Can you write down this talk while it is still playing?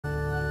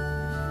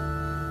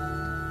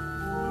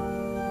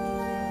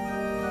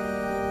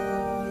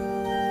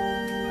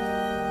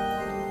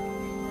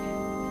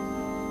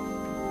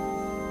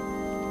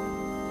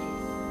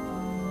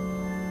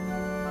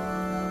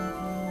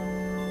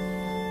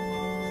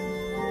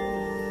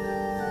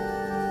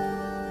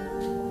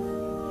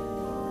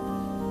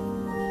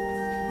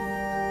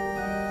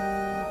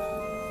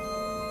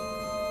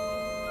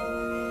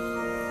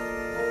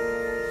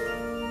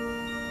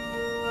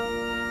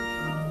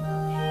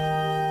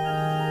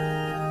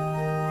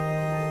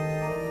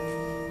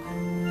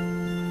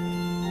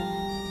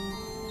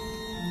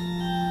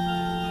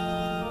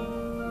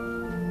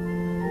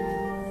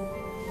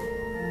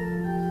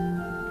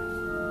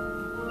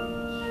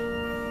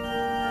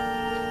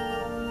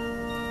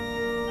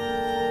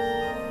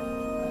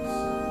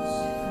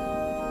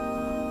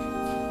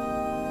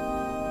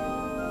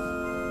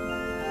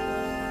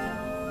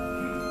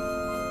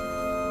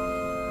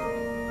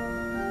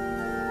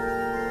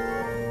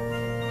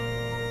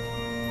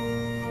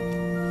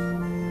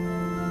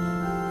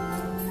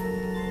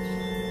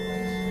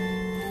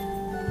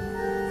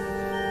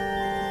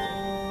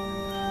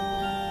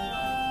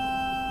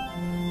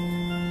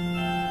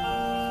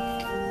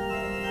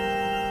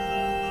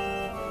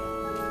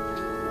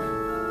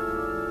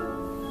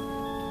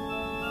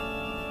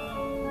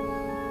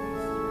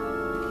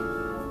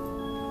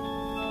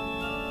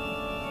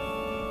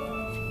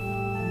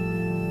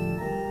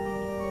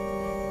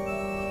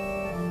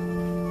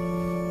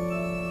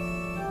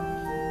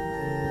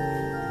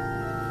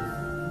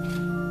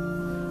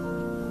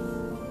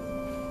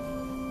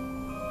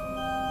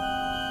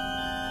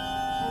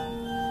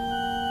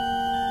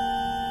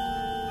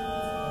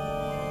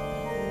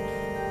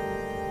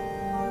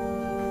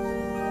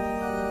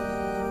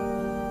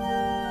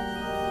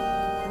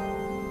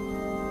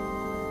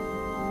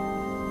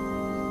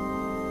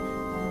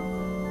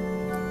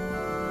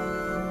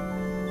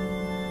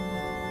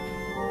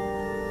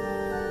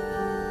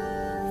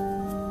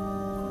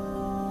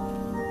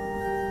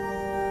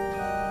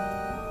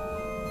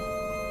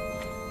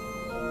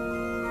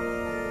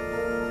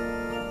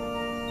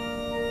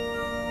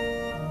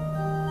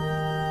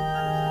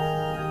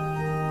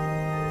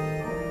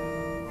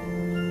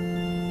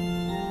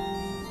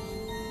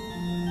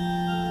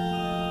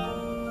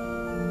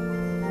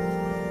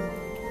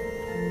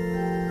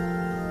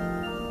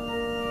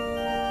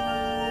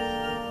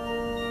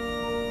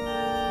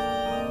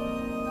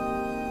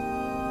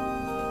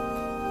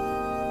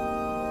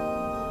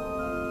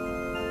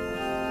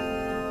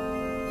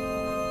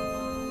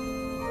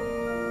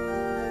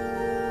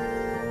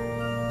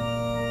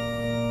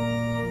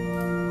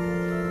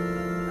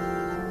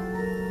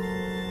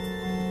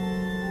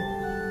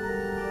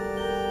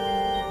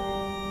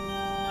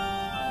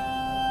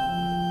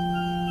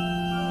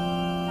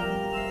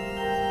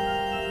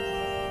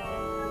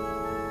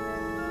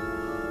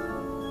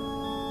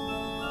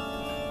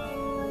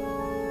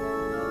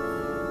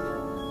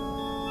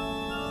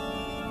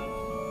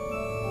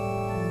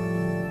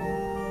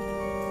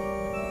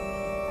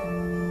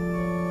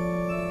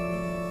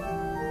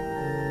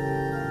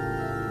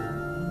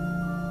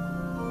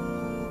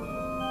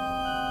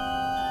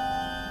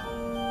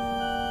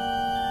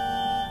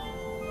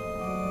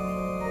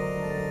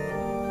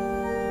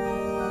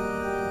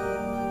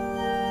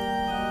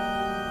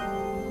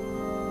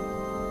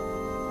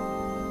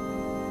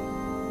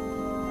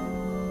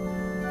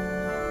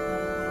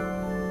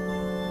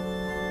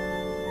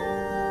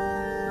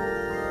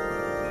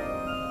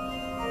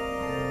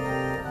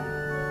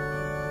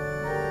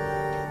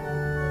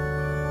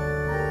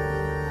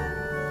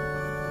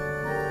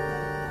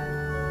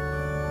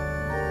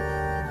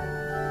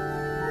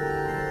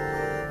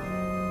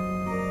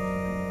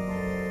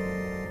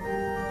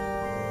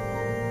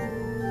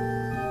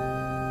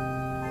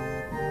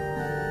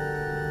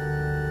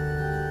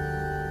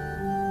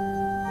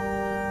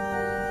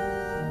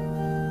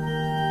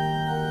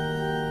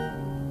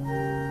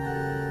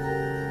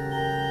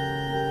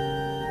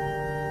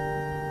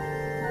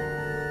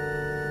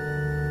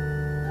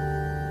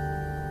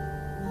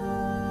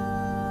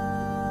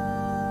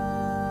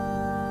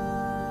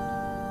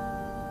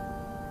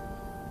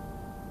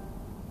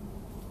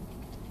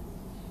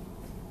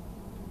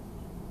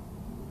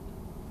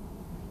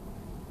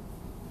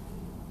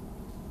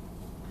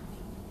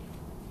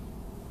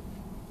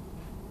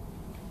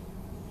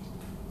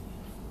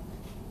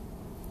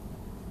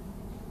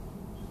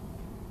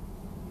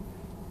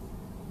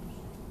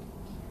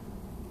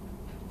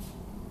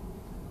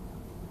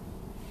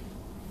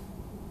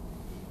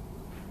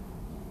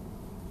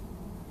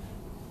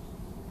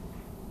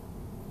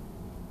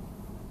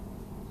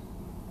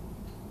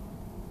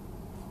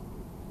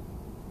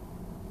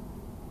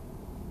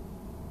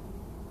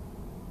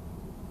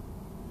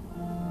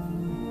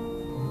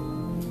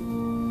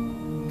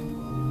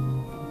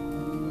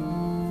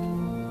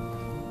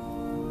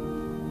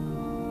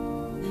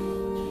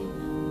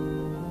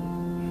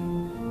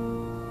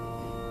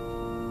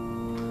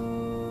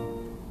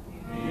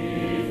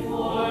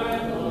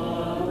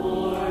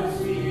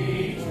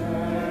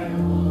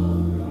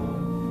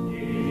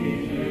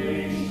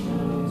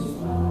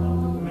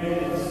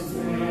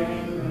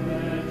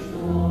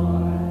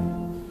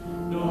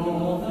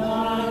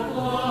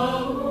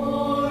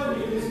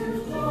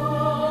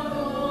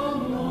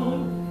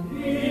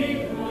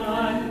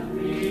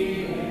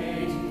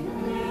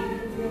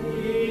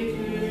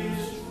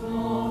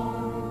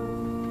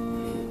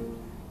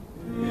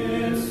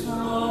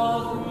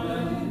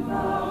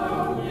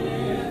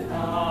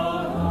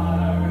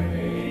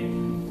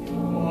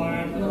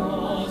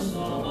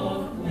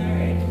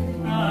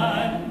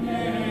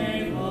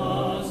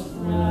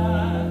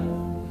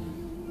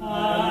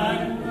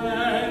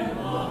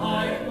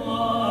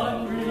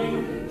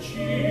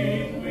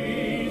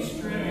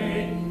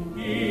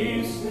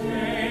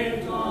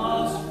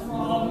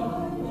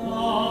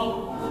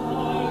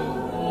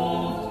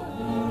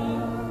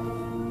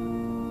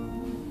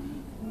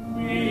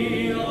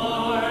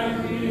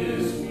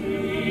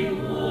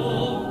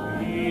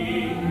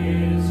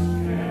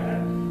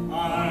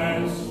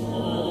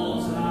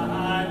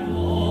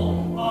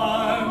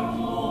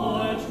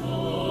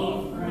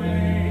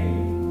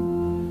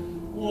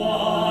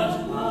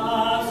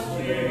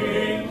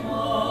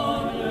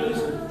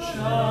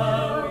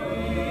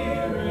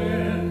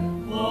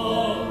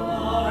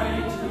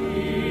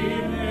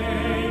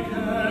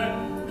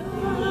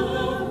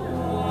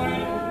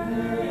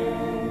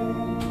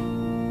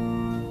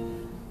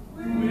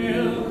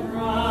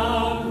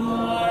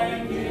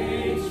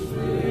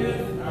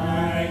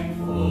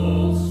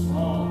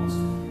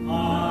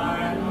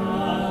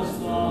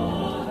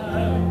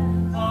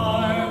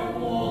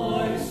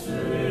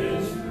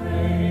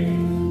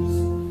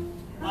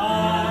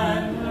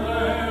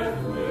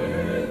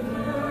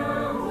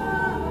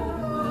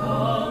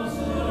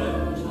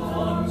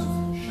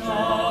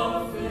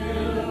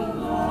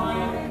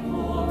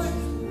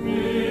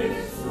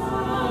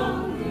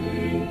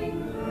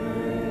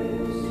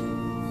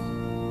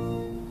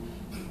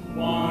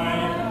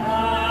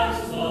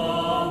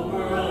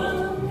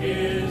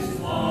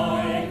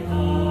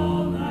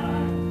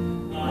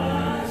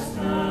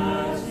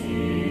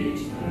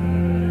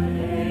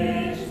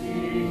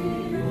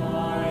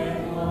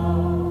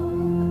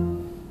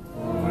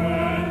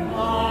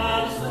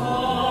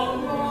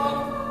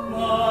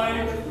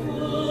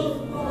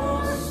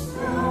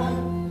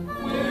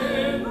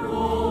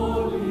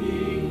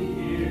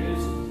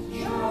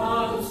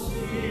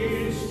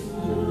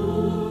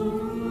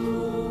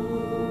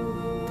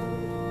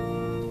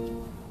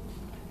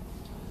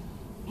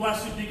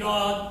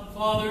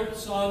Father,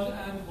 Son,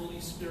 and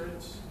Holy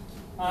Spirit.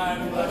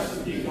 And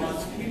blessed be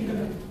God's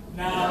kingdom,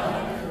 now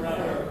and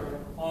forever.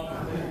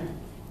 Amen.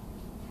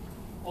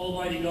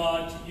 Almighty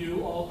God, to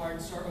you all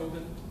hearts are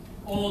open,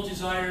 all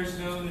desires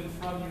known, and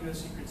from you no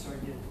secrets are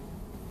hid.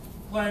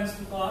 Cleanse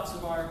the thoughts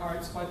of our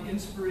hearts by the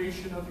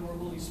inspiration of your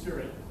Holy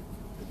Spirit,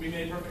 that we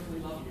may perfectly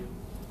love you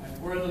and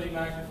worthily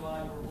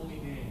magnify your holy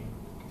name,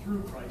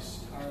 through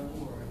Christ our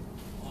Lord.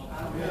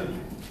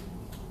 Amen.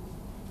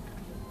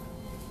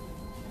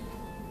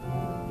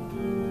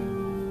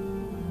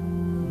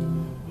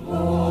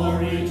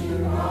 Glory to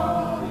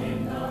God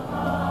in the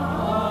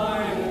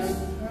highest,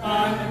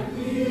 and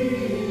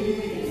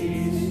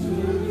peace to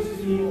his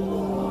people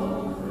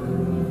on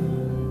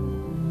earth.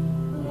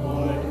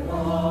 Lord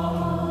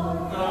God,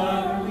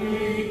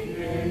 heavenly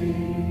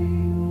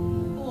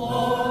King,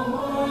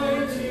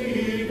 Almighty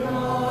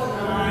God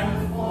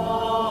and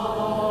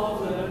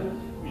Father,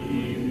 we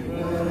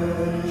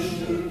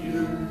worship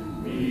you,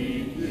 we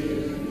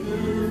give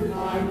you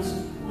thanks,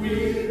 we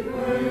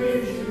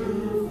praise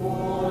you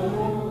for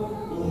your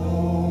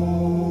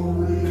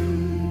glory.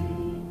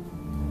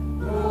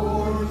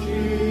 Lord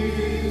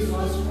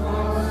Jesus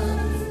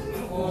Christ,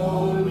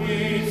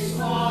 only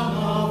Son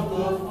of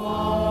the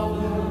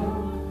Father,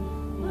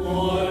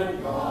 Lord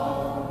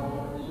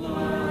God,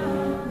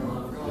 Lamb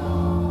of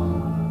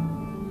God,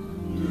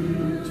 you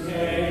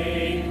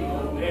take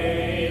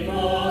away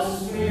the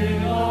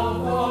sin of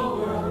the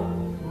world,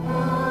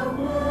 have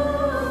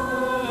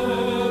mercy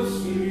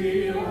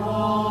on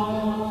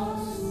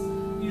us.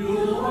 You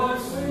are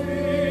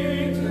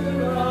seated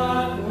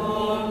at the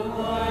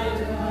right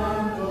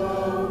hand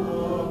of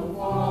the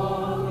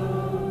Father.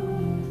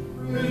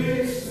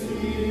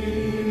 Receive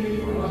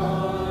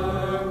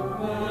our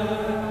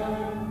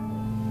prayer.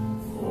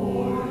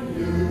 For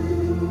you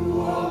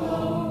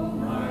alone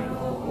are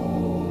the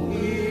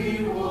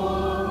Holy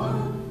One.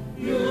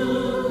 You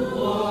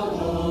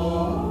alone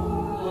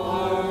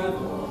are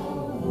the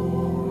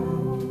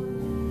Lord.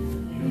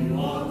 You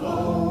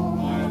alone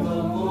are the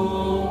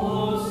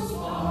Most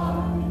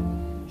High.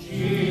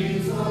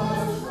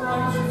 Jesus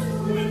Christ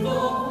with the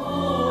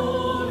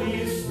Holy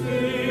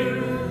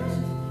Spirit,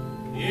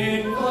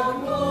 in the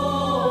glory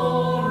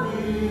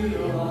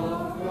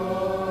of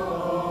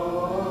God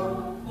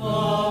the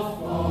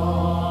Father.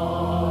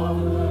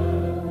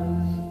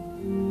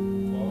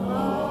 Amen.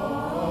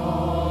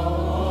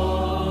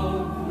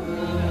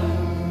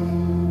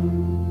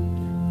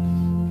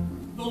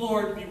 The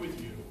Lord be with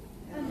you.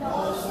 And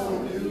also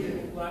with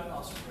you. Let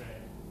us pray.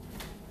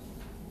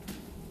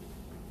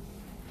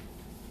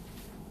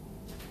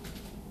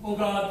 O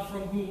God,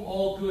 from whom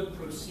all good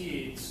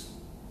proceeds,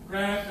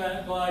 grant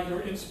that by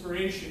your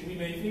inspiration we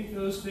may think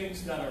those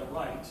things that are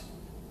right,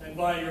 and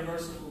by your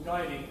merciful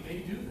guiding may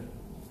do them.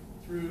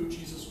 Through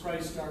Jesus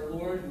Christ our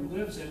Lord, who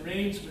lives and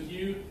reigns with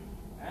you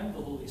and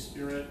the Holy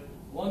Spirit,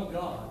 one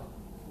God,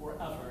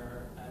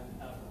 forever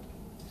and ever.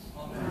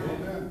 Amen.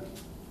 Amen.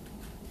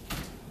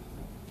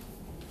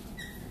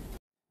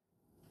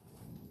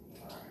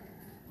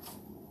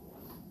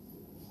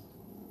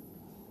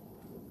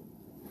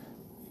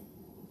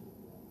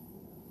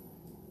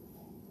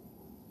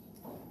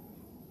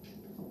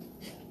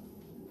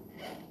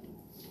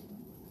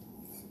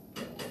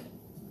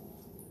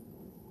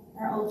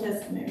 Our Old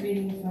Testament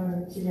reading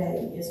for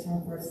today is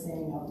from 1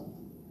 Samuel.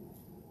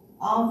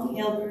 All the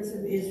elders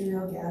of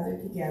Israel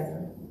gathered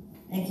together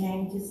and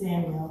came to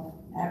Samuel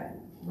at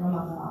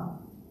Ramah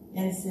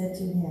and said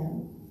to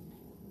him,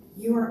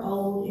 "You are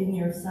old, and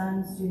your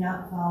sons do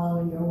not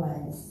follow in your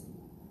ways.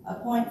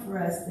 Appoint for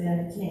us then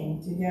a king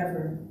to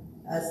govern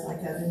us like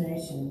other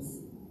nations."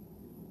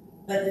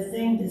 But the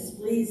thing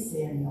displeased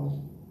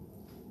Samuel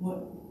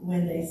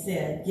when they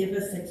said, "Give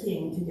us a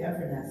king to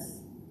govern us."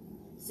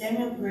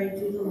 Samuel prayed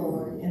to the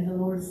Lord, and the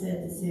Lord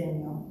said to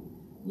Samuel,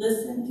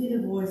 "Listen to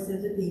the voice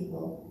of the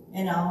people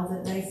and all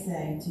that they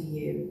say to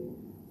you,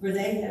 for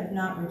they have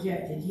not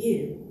rejected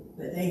you,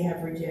 but they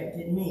have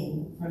rejected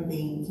me from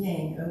being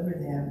king over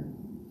them,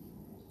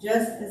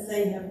 just as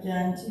they have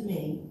done to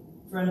me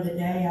from the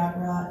day I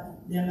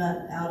brought them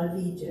up out of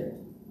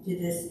Egypt to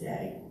this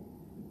day,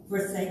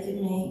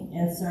 forsaking me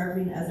and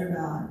serving other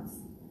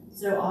gods.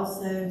 So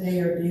also they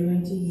are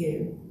doing to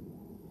you.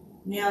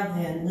 Now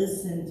then,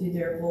 listen to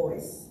their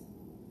voice.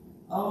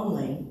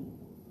 Only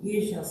you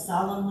shall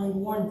solemnly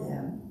warn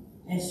them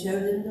and show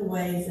them the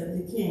ways of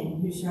the king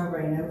who shall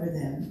reign over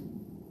them."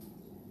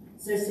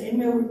 So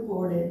Samuel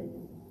reported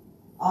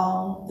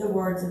all the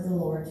words of the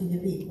Lord to the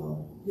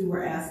people who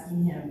were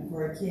asking him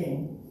for a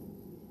king.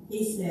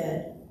 He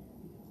said,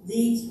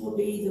 "These will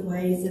be the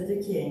ways of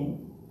the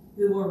king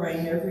who will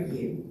reign over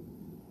you.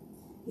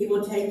 He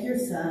will take your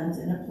sons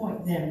and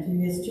appoint them to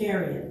his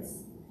chariots,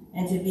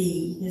 and to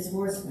be his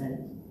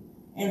horsemen,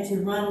 and to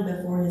run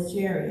before his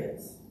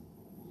chariots.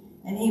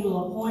 And he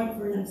will appoint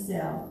for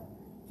himself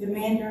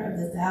commander of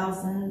the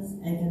thousands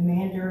and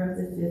commander of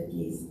the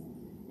 50s,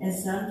 and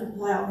some to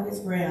plow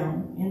his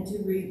ground and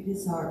to reap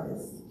his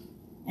harvest,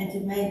 and to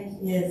make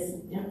his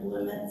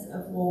implements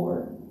of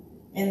war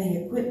and the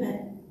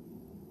equipment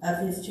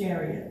of his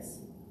chariots.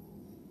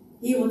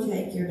 He will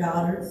take your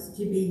daughters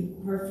to be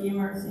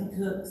perfumers and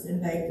cooks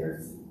and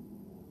bakers.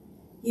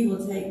 He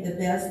will take the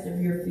best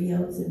of your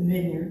fields and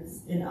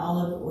vineyards and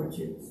olive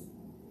orchards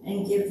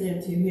and give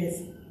them to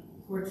his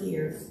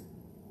courtiers.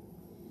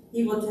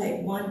 He will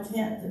take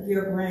 1/10 of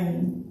your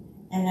grain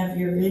and of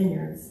your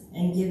vineyards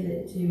and give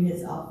it to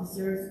his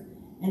officers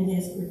and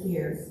his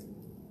courtiers.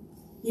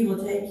 He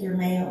will take your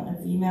male and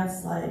female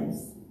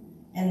slaves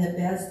and the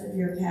best of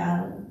your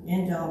cattle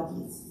and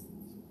donkeys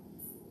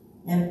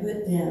and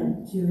put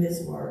them to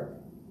his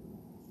work.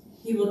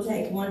 He will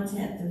take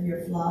 1/10 of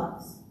your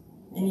flocks,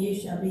 and you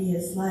shall be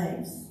his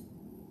slaves.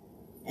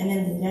 And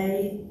in the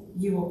day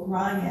you will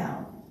cry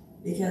out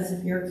because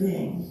of your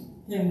king,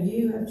 whom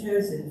you have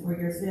chosen for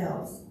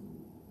yourselves.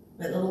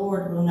 But the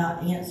Lord will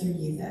not answer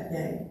you that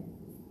day.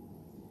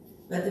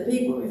 But the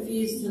people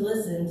refused to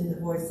listen to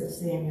the voice of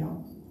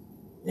Samuel.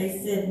 They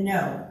said,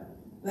 "No,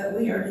 but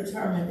we are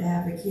determined to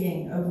have a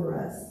king over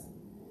us,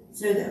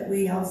 so that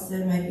we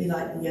also may be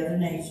like the other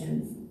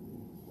nations,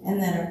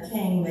 and that our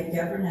king may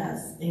govern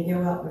us and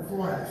go out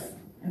before us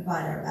and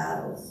fight our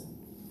battles."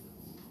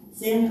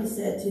 Samuel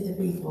said to the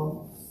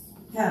people,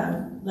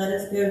 "Come, let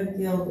us go to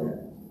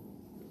Gilgal,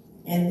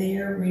 and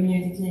there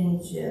renew the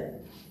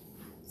kingship."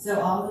 So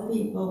all the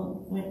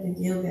people went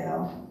to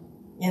Gilgal,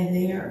 and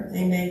there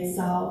they made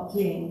Saul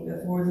king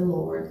before the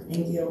Lord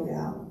in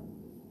Gilgal.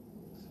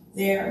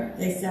 There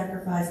they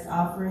sacrificed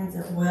offerings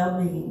of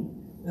well-being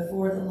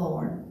before the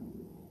Lord,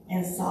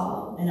 and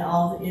Saul and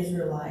all the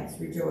Israelites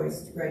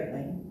rejoiced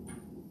greatly.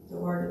 The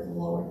word of the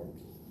Lord.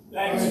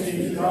 Thanks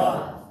be to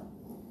God.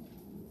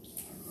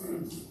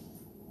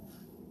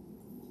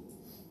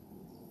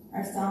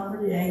 Our psalm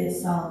for today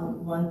is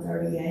Psalm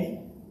 138,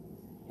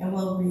 and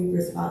we'll read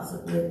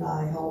responsibly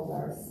by whole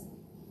verse.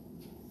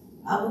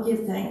 I will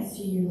give thanks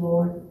to you,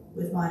 Lord,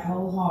 with my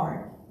whole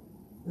heart.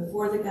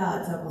 Before the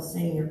gods I will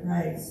sing your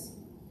praise.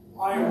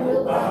 I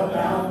will bow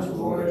down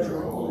toward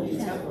your holy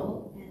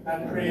temple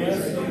and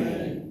praise your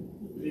name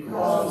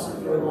because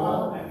of your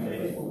love and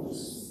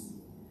faithfulness.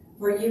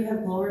 For you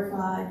have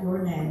glorified your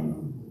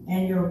name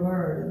and your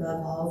word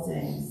above all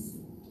things.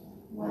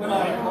 When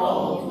I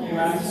called, you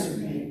answered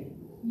me.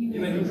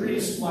 You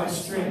increased my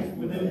strength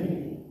within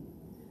me.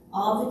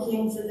 All the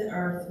kings of the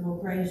earth will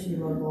praise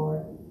you, O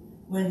Lord,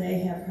 when they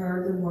have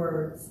heard the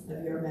words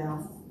of your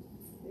mouth.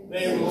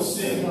 They will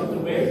sing of the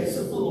ways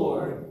of the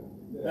Lord,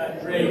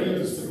 that great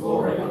is the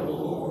glory of the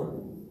Lord.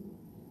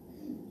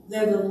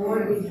 Though the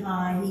Lord be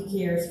high, he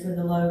cares for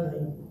the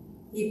lowly.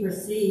 He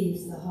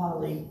perceives the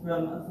haughty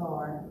from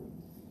afar.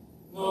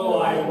 Though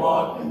I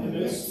walk in the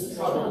midst of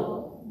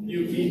trouble,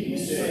 you keep me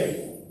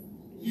safe.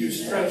 You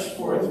stretch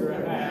forth your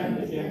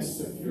hand against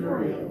the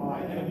fury of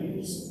my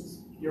enemies.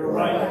 Your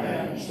right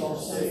hand shall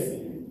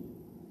save me.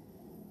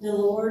 The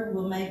Lord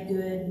will make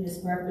good his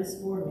purpose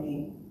for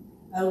me.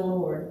 O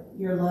Lord,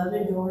 your love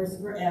endures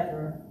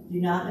forever. Do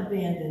not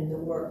abandon the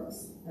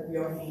works of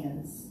your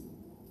hands.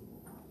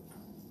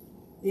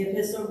 The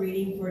epistle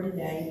reading for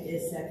today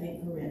is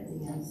 2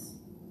 Corinthians.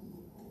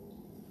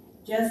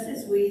 Just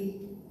as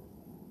we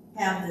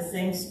have the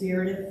same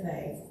spirit of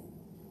faith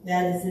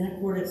that is in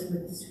accordance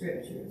with the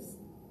Scriptures,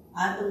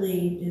 I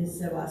believed and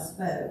so I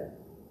spoke.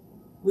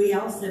 We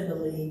also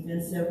believe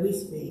and so we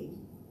speak,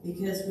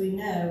 because we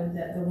know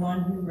that the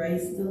one who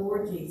raised the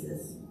Lord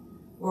Jesus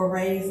will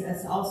raise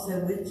us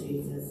also with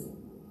Jesus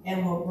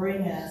and will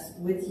bring us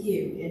with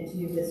you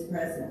into his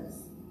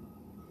presence.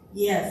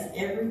 Yes,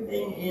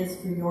 everything is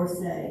for your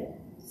sake,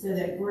 so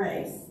that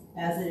grace,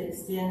 as it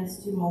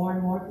extends to more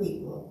and more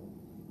people,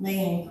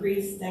 may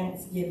increase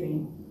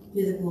thanksgiving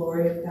to the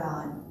glory of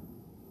God.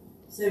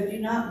 So do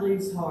not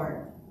lose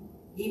heart.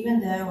 Even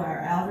though our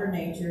outer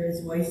nature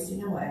is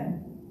wasting away,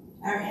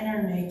 our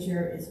inner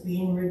nature is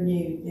being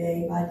renewed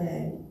day by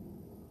day.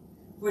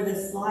 For the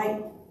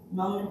slight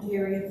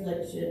momentary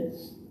affliction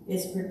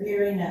is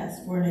preparing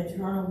us for an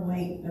eternal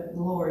weight of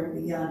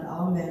glory beyond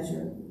all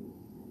measure,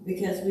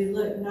 because we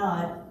look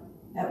not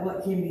at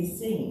what can be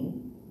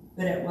seen,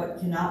 but at what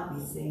cannot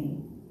be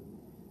seen.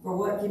 For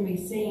what can be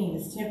seen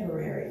is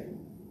temporary,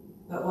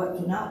 but what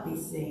cannot be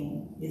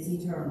seen is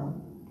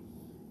eternal.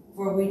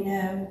 For we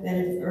know that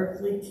if the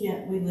earthly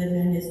tent we live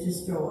in is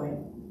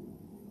destroyed,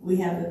 we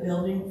have a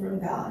building from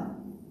God,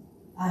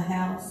 a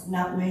house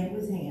not made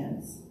with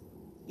hands,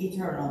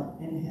 eternal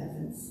in the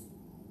heavens.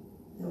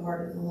 The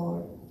word of the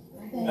Lord.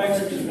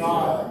 Thanks be to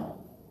God.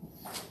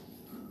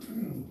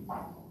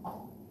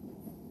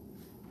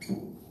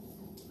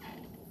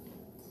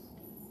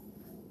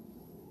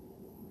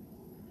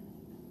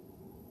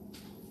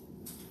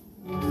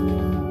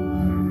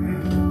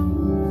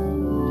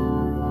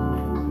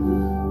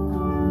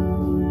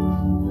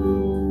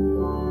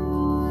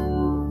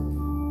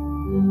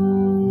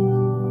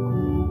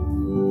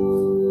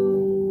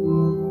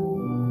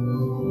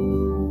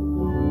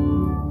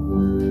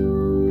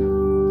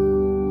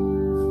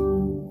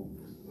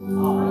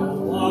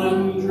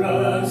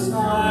 Wondrous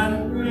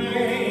and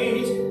great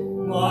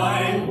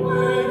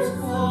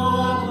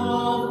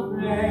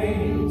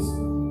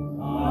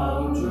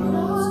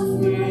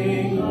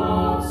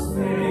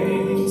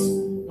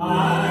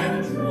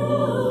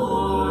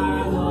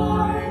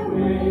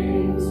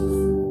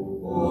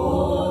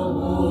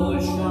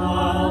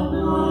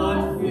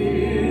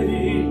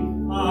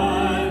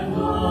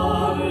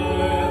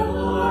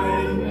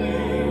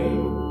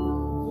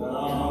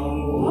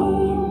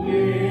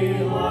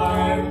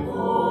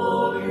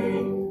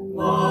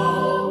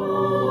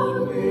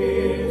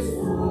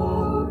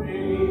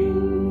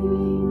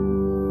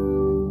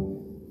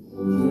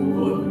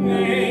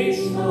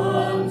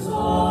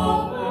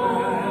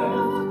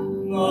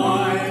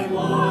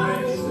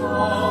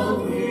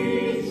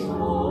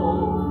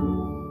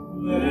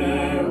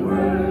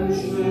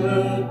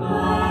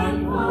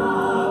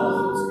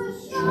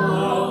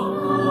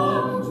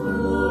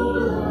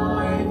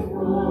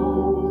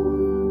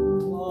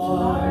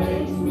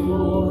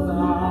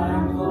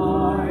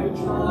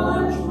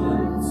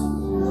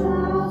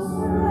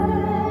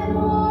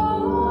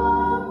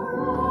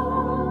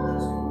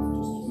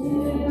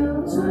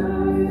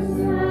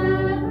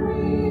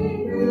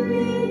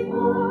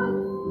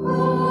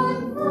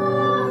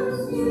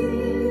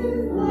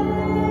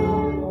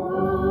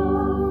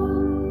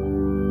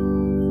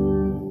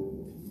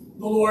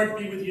Lord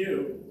be with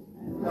you.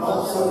 And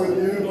also with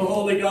you. The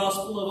Holy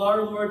Gospel of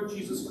our Lord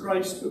Jesus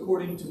Christ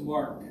according to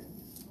Mark.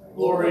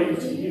 Glory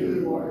to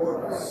you, Lord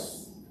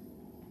Christ.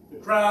 The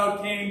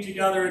crowd came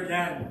together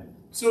again,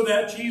 so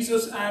that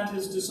Jesus and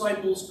his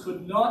disciples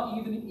could not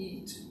even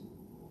eat.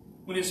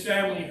 When his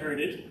family heard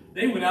it,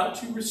 they went out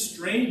to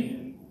restrain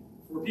him,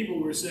 for people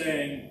were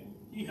saying,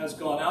 "He has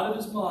gone out of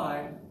his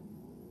mind."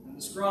 And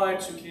the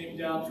scribes who came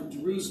down from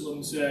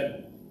Jerusalem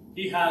said,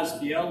 "He has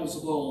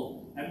Beelzebul,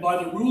 and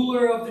by the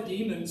ruler of the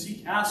demons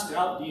he cast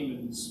out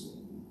demons."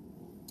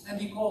 And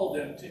he called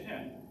them to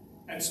him,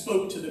 and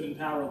spoke to them in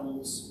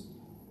parables.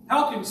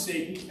 "How can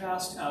Satan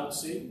cast out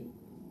Satan?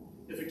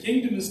 If a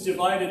kingdom is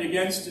divided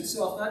against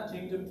itself, that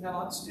kingdom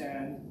cannot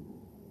stand.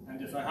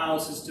 And if a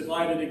house is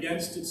divided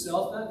against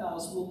itself, that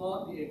house will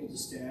not be able to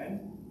stand.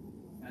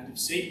 And if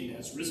Satan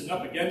has risen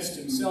up against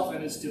himself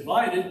and is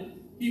divided,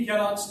 he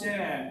cannot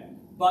stand,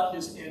 but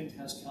his end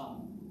has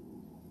come.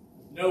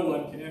 No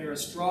one can enter a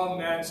strong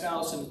man's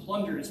house and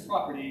plunder his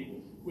property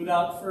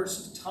without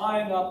first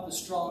tying up the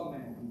strong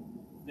man.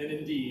 Then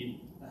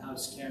indeed the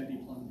house can be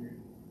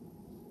plundered."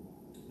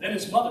 Then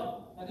his mother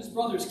and his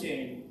brothers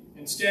came,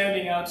 and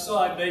standing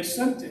outside they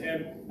sent to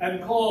him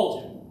and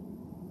called him.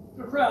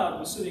 The crowd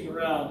was sitting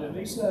around, and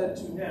they said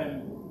to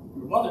him,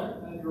 "Your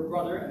mother and your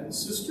brother and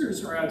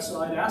sisters are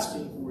outside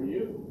asking for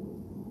you."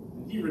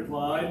 And he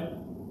replied,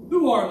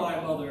 "Who are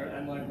my mother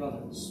and my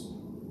brothers?"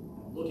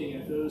 Looking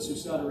at those who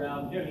sat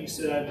around him, he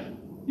said,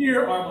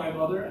 "Here are my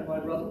mother and my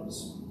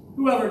brothers.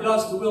 Whoever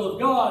does the will of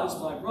God is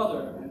my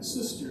brother and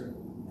sister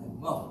and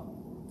mother."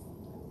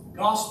 The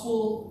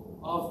Gospel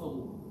of the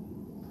Lord.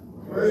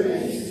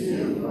 Praise to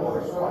you,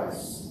 Lord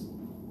Christ.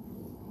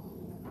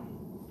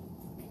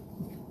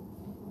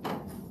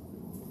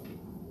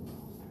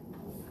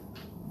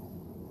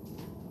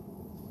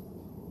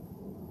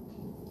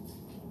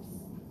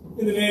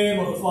 In the name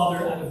of the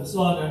Father, and of the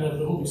Son, and of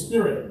the Holy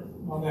Spirit.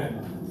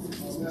 Amen.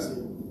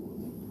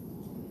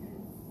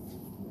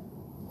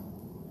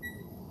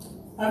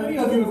 Have any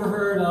of you ever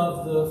heard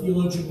of the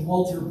theologian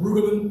Walter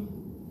Brueggemann?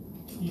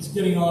 He's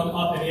getting on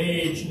up in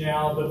age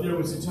now, but there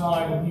was a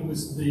time when he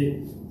was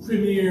the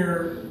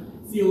premier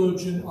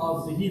theologian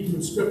of the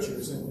Hebrew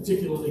Scriptures, and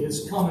particularly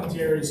his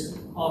commentaries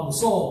on the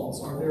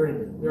Psalms are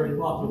very, very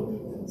popular.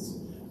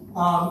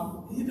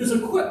 There's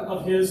a quip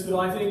of his that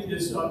I think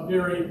is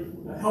very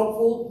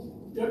helpful.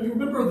 You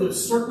remember the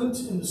serpent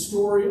in the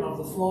story of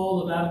the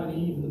fall of Adam and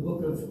Eve in the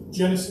book of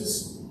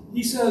Genesis?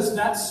 He says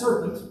that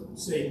serpent,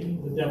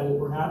 Satan, the devil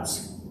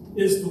perhaps,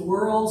 is the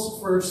world's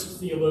first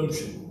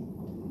theologian.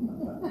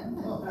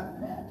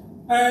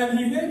 And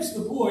he makes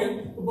the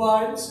point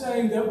by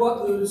saying that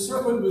what the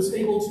serpent was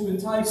able to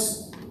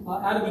entice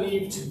Adam and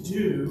Eve to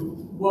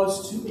do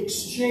was to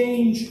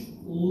exchange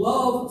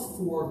love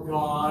for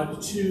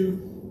God to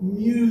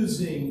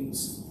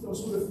musings,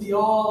 sort of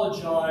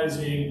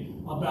theologizing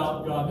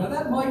about God. Now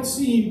that might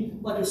seem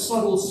like a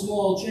subtle,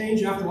 small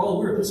change. After all,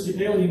 we're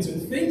Episcopalians,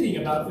 and thinking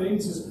about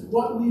things is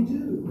what we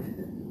do.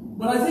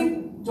 But I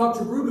think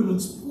Dr.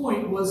 Brueggemann's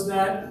point was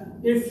that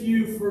if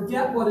you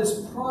forget what is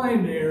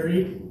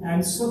primary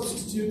and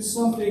substitute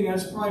something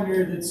as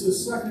primary that's a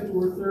second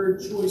or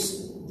third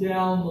choice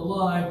down the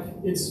line,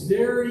 it's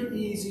very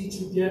easy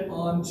to get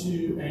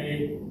onto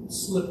a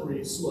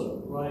slippery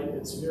slope, right?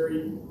 It's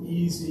very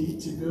easy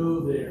to go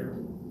there.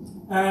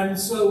 And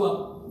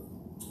so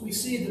we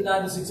see that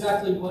that is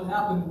exactly what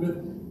happened with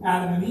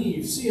Adam and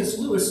Eve. C.S.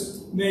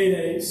 Lewis made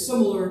a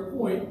similar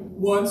point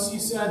once. He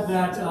said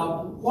that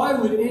why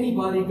would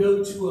anybody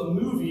go to a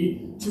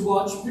movie to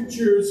watch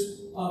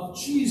pictures of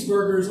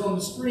cheeseburgers on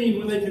the screen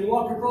when they can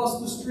walk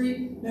across the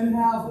street and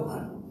have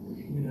one?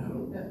 You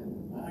know,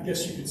 I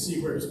guess you could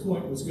see where his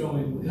point was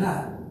going with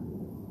that.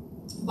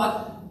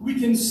 But we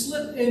can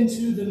slip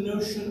into the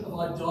notion of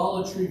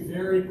idolatry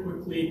very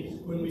quickly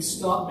when we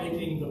stop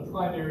making the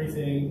primary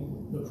thing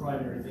the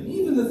primary thing.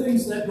 Even the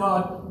things that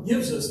God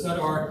gives us that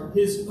are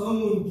his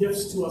own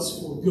gifts to us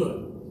for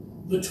good.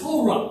 The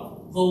Torah,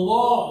 the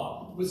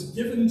law, was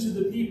given to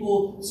the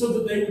people so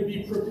that they would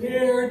be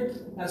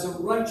prepared as a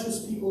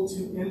righteous people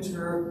to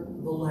enter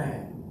the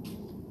land.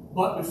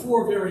 But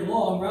before very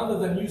long, rather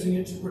than using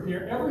it to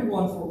prepare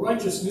everyone for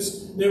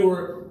righteousness, they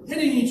were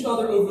hitting each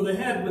other over the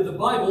head with the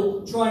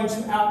Bible, trying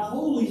to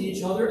out-holy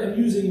each other, and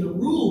using the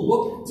rule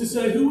book to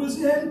say who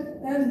was in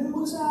and who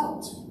was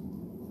out.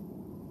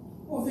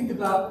 Well, think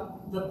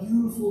about the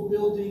beautiful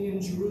building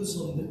in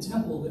Jerusalem, the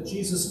temple that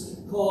Jesus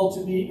called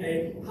to be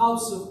a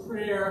house of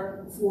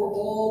prayer for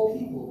all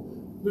people.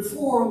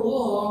 Before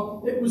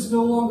long, it was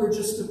no longer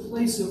just a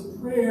place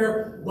of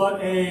prayer,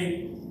 but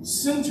a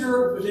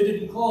center, but they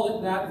didn't call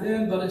it that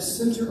then, but a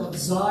center of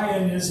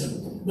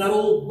Zionism. That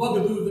old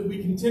bugaboo that we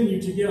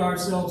continue to get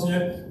ourselves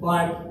in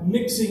by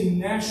mixing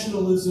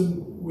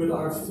nationalism with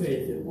our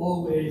faith. It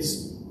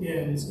always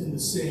ends in the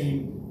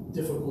same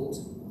difficult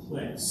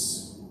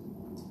place.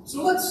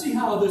 So let's see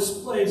how this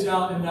plays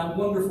out in that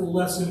wonderful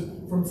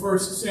lesson from 1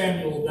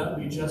 Samuel that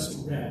we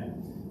just read.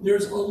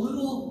 There's a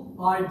little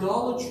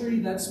idolatry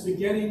that's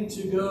beginning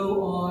to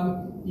go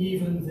on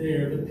even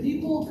there. The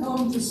people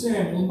come to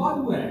Samuel. And by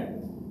the way,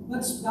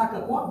 let's back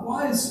up.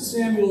 Why is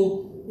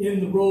Samuel in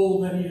the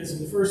role that he is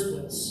in the first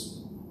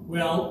place?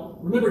 Well,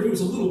 remember, he was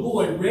a little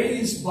boy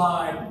raised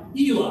by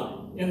Eli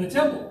in the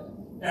temple.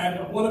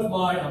 And one of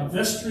my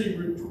vestry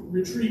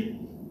retreat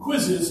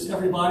quizzes to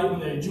everybody when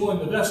they join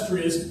the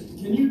vestry is,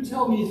 can you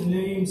tell me the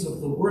names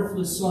of the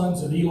worthless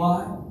sons of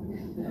Eli?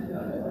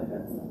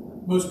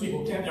 Most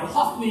people can't. They're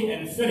Hophni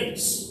and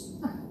Phinehas.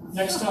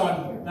 Next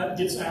time that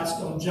gets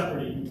asked on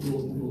Jeopardy,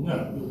 you'll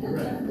know. You'll be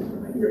ready.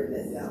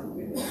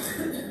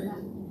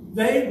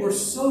 They were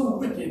so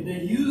wicked,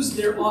 they used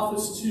their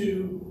office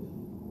to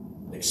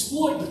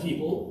exploit the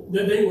people,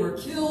 that they were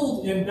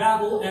killed in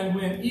battle, and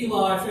when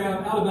Eli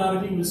found out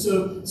about it, he was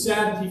so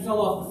saddened he fell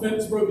off the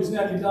fence, broke his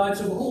neck, and died.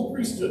 So the whole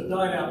priesthood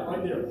died out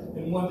right there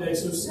in one day.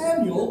 So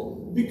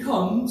Samuel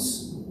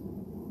becomes,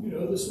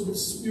 the sort of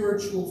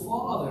spiritual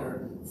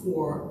father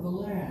for the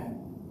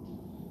land.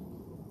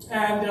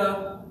 And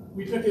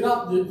we pick it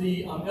up that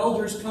the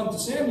elders come to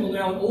Samuel,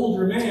 now an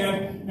older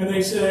man, and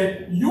they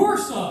say, your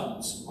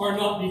sons are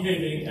not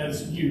behaving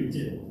as you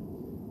did.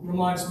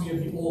 Reminds me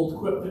of the old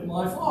quip that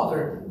my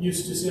father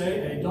used to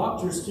say, a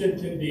doctor's kid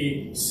can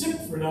be sick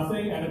for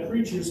nothing, and a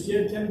preacher's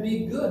kid can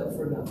be good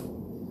for nothing.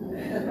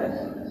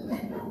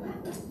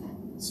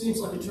 Seems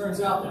like it turns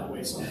out that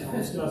way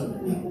sometimes,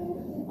 doesn't it?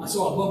 I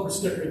saw a bumper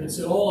sticker that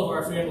said, all of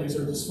our families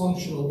are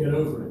dysfunctional, get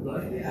over it,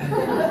 but...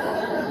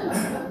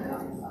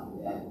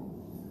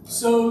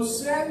 So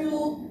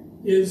Samuel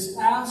is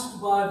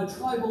asked by the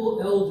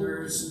tribal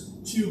elders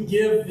to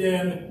give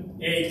them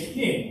a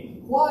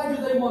king. Why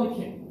do they want a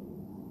king?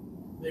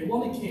 They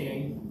want a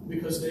king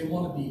because they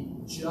want to be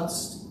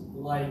just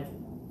like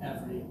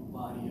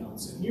everybody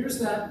else. And here's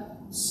that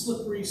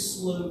slippery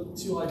slope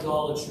to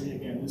idolatry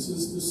again. This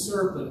is the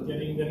serpent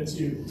getting them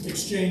to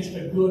exchange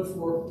a good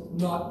for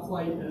not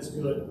quite as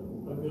good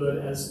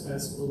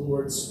as the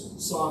Lord's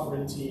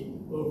sovereignty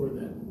over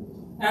them.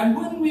 And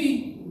when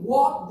we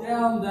walk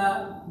down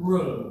that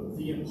road,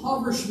 the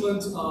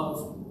impoverishment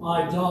of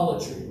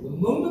idolatry, the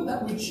moment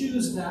that we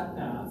choose that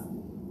path,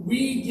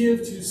 we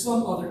give to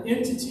some other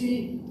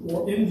entity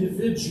or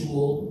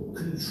individual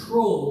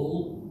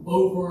control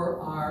over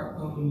our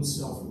own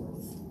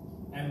self-worth.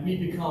 And we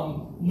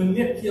become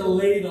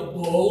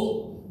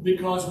manipulatable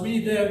because we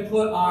then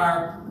put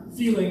our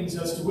feelings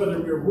as to whether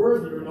we're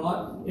worthy or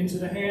not into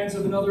the hands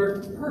of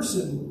another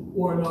person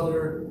or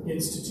another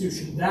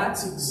institution.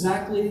 That's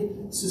exactly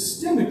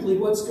systemically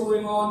what's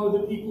going on with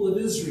the people of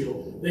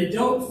Israel. They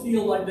don't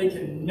feel like they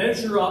can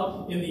measure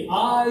up in the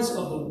eyes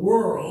of the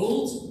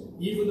world,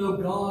 even though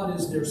God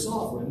is their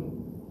sovereign,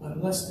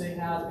 unless they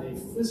have a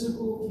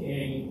physical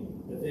king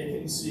that they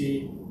can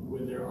see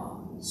with their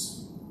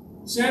eyes.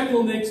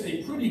 Samuel makes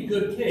a pretty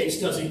good case,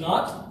 does he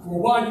not, for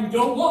why you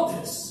don't want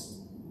this.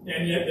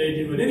 And yet they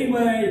do it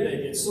anyway, they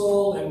get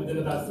Saul, and within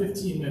about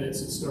 15 minutes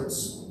it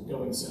starts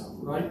going south,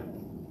 right?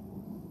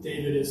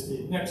 David is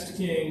the next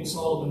king,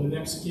 Solomon the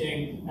next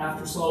king.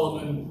 After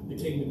Solomon, the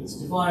kingdom is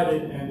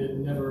divided, and it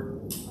never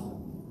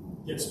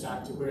gets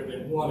back to where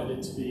they wanted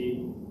it to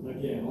be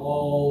again,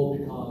 all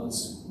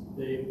because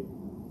they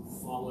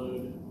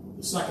followed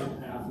the second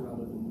path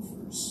rather than the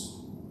first.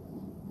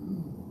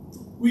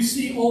 We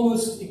see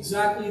almost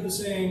exactly the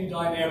same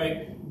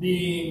dynamic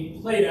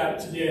being played out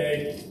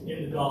today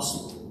in the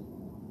gospel.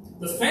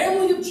 The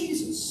family of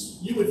Jesus,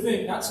 you would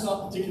think that's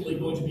not particularly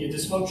going to be a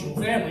dysfunctional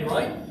family,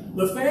 right?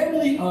 The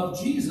family of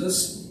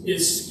Jesus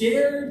is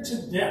scared to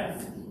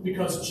death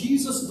because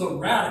Jesus the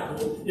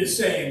radical is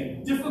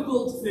saying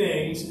difficult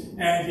things,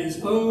 and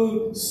his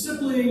own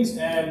siblings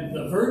and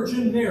the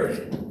Virgin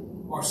Mary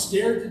are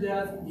scared to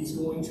death. He's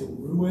going to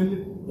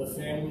ruin the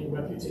family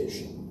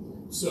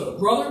reputation. So,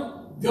 brother,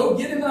 go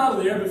get him out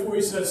of there before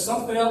he says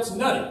something else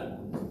nutty.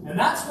 And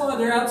that's why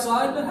they're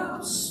outside the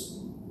house,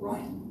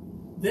 right?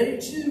 They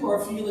too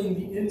are feeling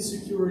the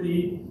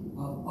insecurity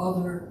of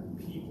other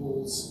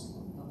people's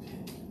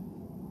opinion.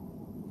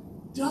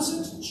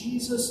 Doesn't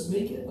Jesus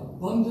make it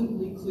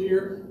abundantly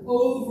clear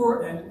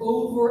over and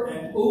over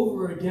and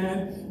over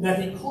again that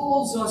he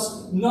calls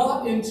us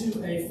not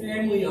into a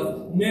family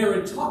of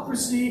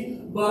meritocracy,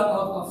 but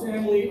of a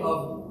family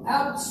of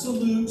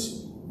absolute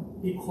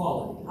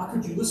equality? How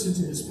could you listen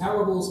to his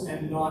parables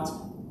and not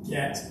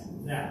get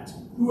that?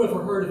 Who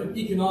ever heard of an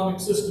economic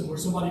system where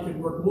somebody could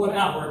work 1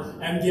 hour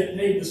and get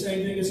paid the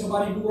same thing as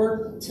somebody who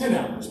worked 10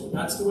 hours? Well,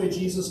 that's the way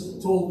Jesus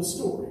told the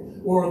story.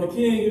 Or the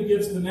king who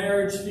gives the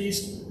marriage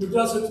feast, who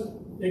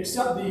doesn't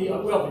accept the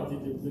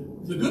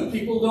good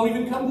people don't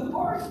even come to the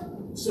party.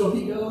 So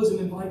he goes and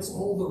invites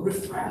all the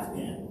riffraff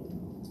in.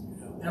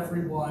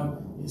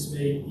 Everyone is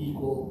made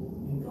equal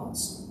in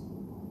God's sight.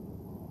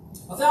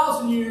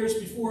 1,000 years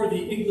before the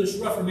English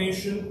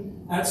Reformation,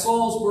 at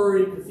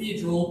Salisbury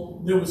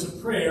Cathedral, there was a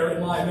prayer.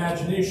 In my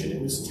imagination,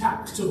 it was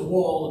tacked to the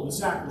wall of the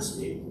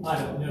sacristy. I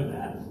don't know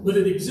that, but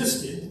it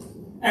existed.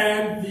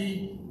 And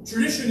the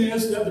tradition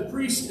is that the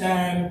priest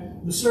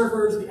and the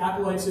servers, the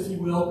acolytes, if you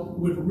will,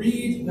 would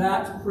read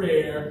that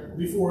prayer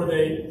before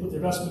they put their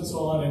vestments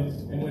on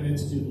and went in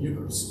to do the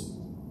Eucharist.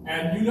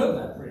 And you know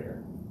that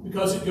prayer.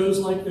 because it goes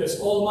like this.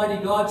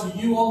 Almighty God, to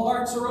you all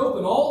hearts are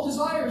open, all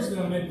desires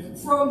known, and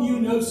from you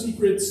no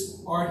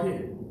secrets are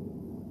hid.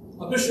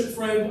 A bishop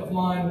friend of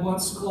mine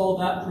once called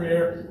that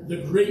prayer the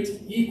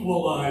great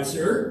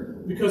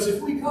equalizer, because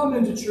if we come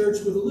into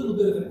church with a little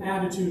bit of an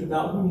attitude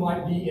about who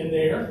might be in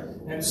there,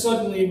 and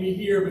suddenly we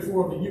hear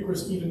before the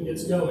Eucharist even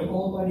gets going,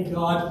 Almighty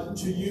God,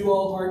 to you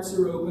all hearts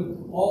are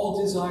open,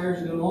 all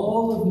desires and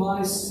all of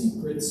my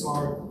secrets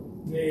are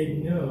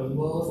made known.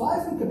 Well, if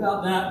I think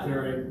about that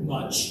very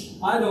much,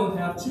 I don't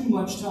have too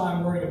much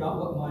time worrying about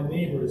what my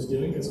neighbor is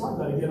doing, because I've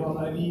got to get on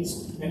my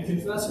knees and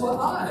confess what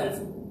I've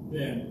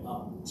been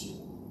up to,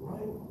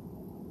 right?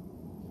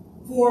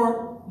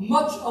 For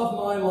much of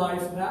my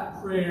life,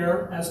 that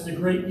prayer as the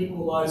great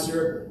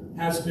equalizer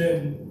has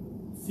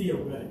been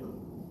theoretical.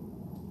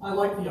 I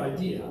like the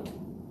idea.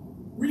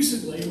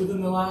 Recently,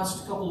 within the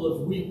last couple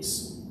of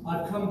weeks,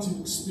 I've come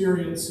to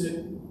experience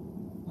it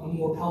on a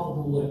more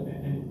palpable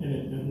and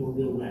in a more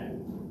real way.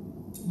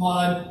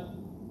 My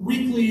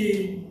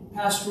weekly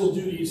pastoral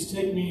duties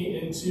take me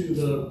into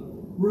the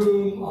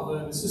room of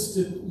an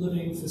assisted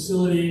living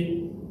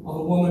facility of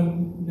a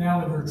woman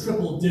now in her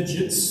triple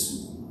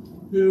digits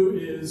who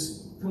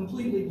is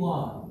completely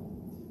blind.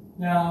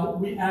 Now,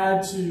 we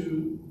add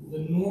to the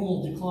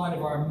normal decline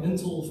of our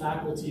mental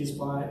faculties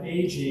by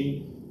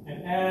aging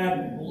and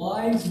add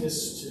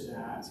blindness to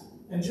that,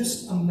 and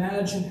just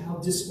imagine how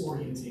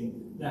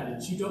disorienting that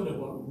is. You don't know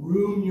what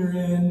room you're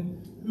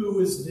in, who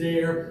is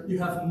there. You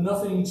have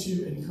nothing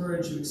to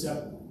encourage you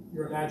except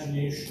your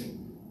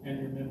imagination and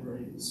your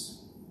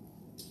memories.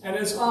 And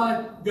as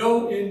I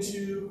go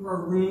into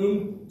her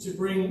room to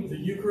bring the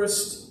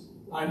Eucharist,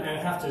 I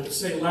have to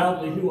say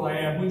loudly who I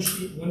am.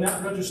 When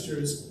that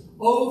registers,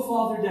 "Oh,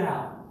 Father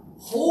Dow,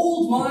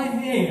 hold my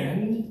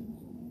hand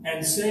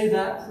and say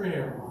that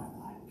prayer I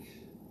like."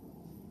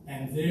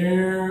 And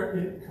there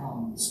it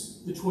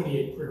comes, the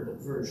 28 prayer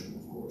book version,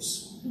 of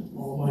course.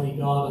 Almighty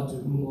God,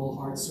 unto whom all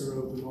hearts are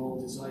open,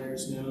 all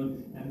desires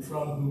known, and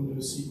from whom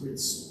no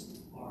secrets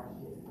are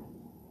hid.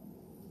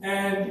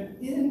 And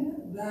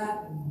in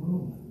that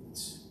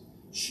moment,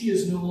 she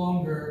is no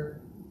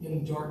longer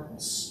in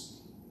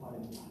darkness, but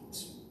in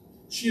light.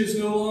 She is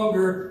no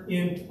longer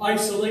in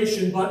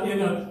isolation, but in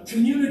a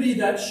community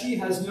that she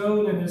has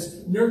known and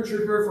has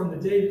nurtured her from the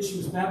day that she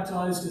was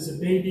baptized as a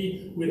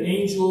baby, with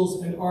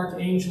angels and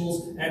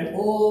archangels and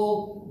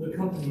all the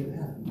company of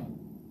heaven.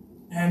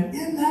 And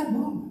in that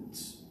moment,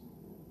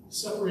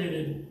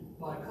 separated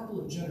by a couple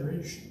of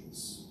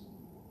generations,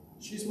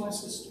 she's my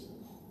sister.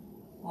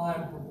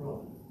 I'm her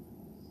brother.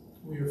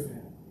 We are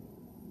family.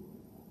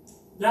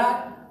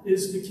 That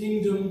is the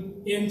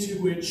kingdom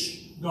into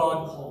which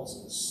God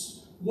calls us.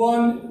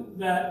 One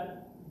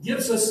that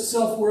gives us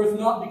self-worth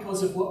not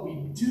because of what we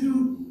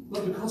do,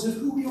 but because of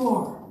who we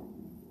are.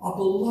 A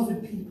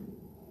beloved people,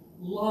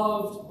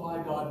 loved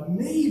by God,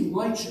 made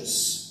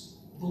righteous,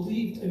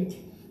 believed and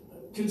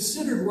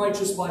considered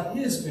righteous by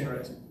His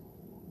merit,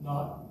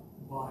 not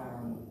by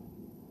our own.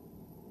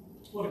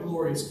 What a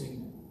glorious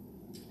kingdom.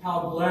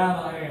 How glad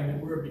I am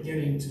that we're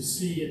beginning to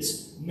see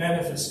its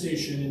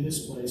manifestation in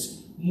this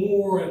place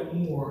more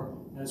and more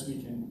as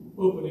we can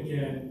open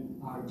again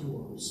our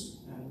doors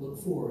and look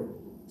forward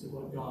to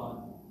what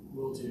God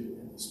will do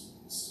in this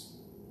place.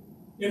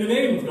 In the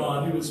name of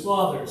God, who is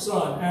Father,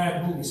 Son,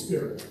 and Holy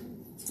Spirit.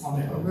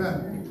 Amen.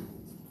 Amen.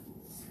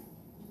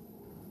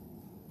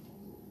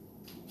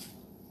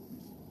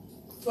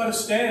 Let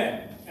us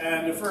stand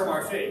and affirm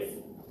our faith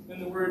in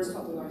the words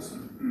of the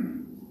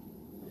Nicene.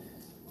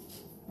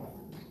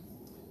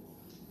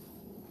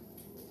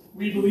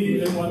 We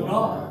believe in one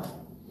God,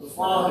 the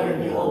Father,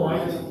 the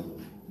Almighty,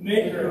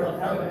 maker of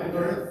heaven and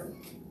earth,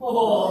 of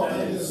all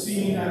that is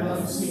seen and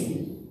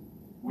unseen.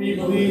 We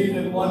believe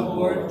in one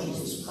Lord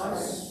Jesus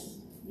Christ,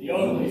 the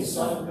only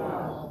Son of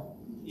God,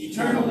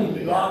 eternally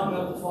begotten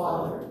of the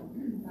Father,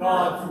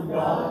 God from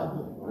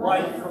God,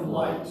 light from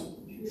light,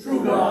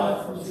 true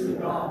God from true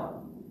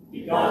God,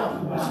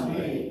 begotten, not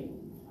made,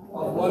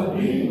 of one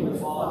being with the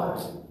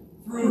Father,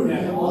 through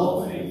him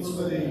all things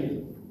were made.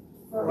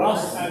 For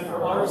us and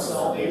for our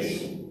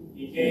salvation,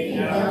 he came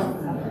down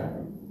from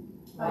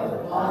heaven. By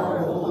the power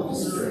of the Holy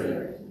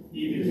Spirit,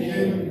 he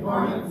became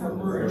incarnate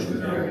from Virgin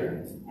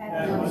Mary,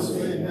 and was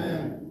made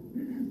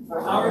man.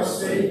 For our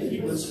sake he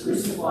was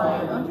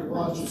crucified under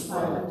Pontius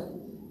Pilate.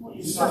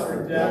 He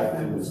suffered death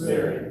and was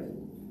buried.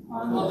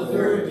 On the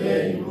third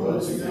day he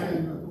rose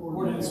again,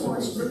 according to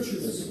the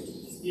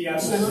Scriptures. He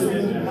ascended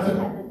into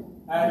heaven,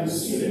 and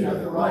is seated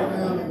at the right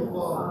hand of the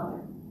Father.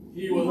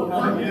 He will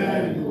come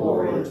again in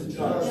glory to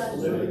judge the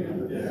living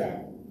and the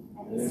dead,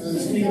 and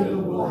his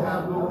kingdom will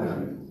have no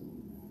end.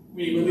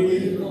 We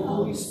believe in the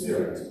Holy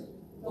Spirit,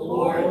 the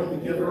Lord, the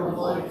giver of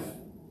life,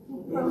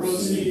 who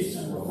proceeds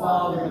from the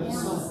Father and the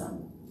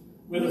Son.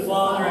 With the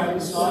Father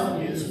and the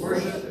Son he is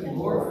worshipped and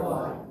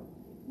glorified.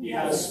 He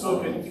has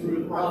spoken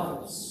through the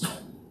prophets.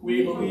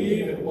 We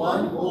believe in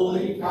one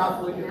holy,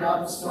 Catholic, and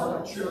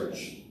Apostolic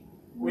Church.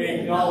 We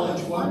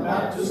acknowledge one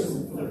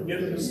baptism for the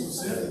forgiveness of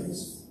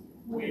sins.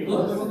 We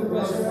look for the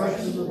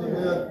resurrection of the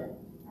dead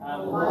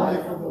and the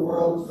life of the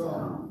world to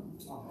come.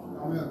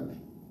 Amen.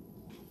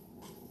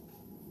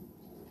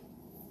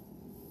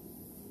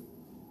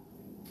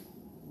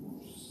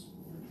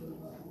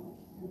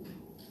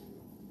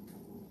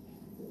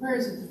 The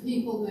prayers of the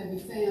people may be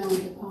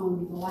found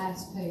on the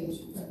last page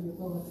of your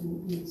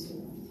bulletin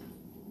insert.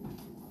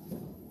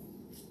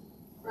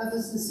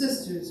 Brothers and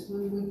sisters,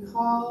 when we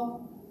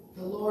call,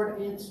 the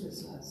Lord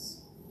answers us.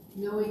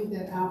 Knowing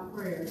that our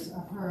prayers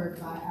are heard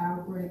by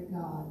our great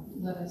God,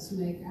 let us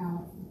make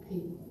our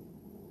plea.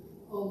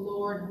 O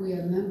Lord, we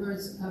are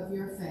members of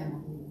your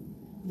family.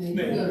 Make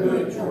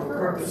good your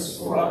purpose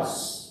for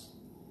us.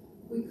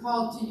 We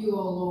call to you,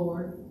 O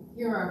Lord.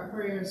 Hear our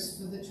prayers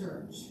for the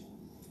church.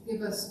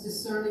 Give us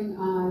discerning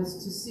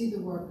eyes to see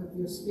the work of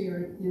your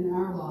Spirit in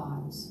our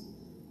lives.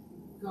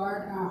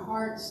 Guard our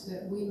hearts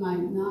that we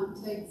might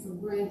not take for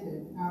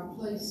granted our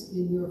place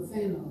in your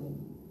family.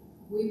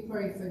 We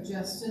pray for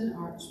Justin,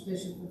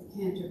 Archbishop of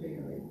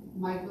Canterbury,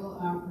 Michael,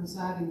 our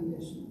presiding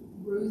bishop,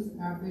 Ruth,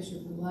 our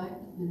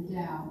bishop-elect, and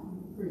Dow,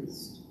 our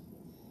priest.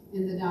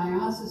 In the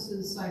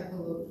diocesan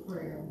cycle of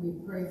prayer, we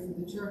pray for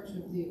the Church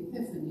of the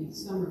Epiphany,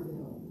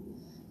 Summerville,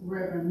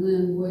 Reverend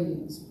Lynn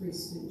Williams,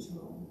 priest in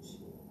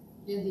charge.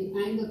 In the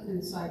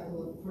Anglican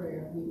cycle of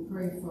prayer, we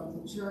pray for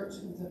the Church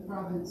of the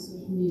Province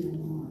of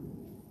Myanmar.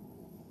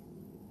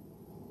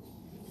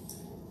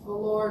 O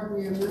Lord,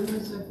 we are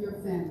members of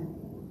your family.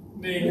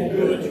 Make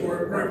good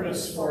your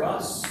purpose for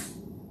us.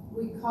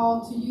 We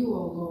call to you,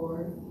 O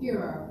Lord. Hear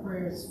our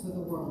prayers for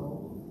the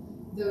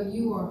world. Though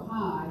you are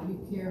high,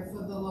 you care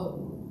for the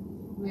low.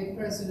 May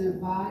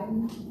President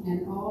Biden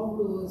and all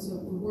rulers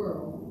of the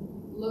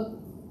world look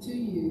to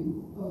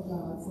you, O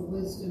God, for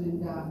wisdom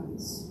and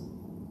guidance.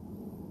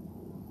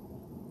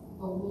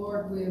 O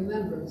Lord, we are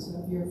members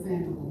of your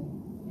family.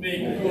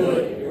 Make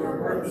good your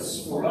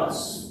purpose for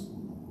us.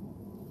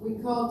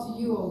 We call to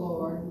you, O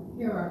Lord.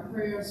 Hear our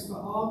prayers for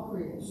all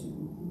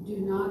creation. Do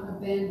not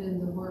abandon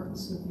the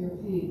works of your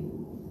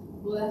hand.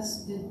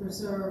 Bless and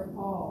preserve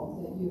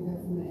all that you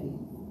have made.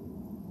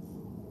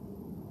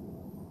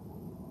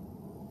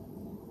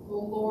 O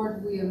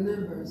Lord, we are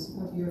members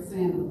of your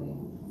family.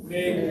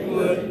 Make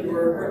good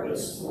your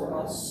purpose for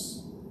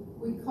us.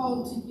 We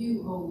call to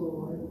you, O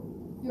Lord.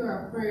 Hear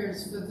our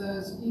prayers for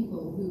those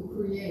people who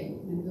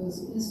create and those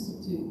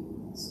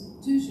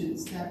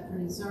institutions that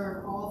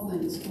preserve all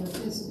things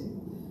artistic.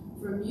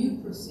 From you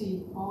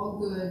proceed all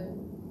good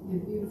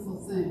and beautiful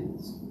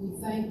things. We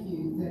thank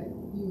you that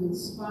you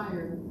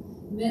inspire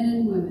men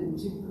and women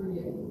to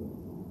create.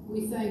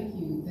 We thank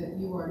you that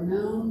you are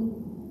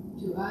known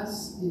to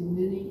us in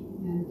many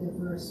and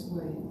diverse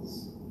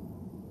ways.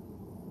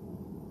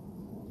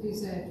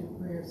 Please add your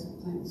prayers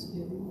of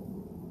thanksgiving.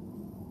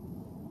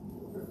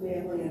 For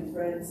family and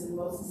friends, and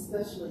most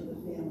especially the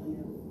family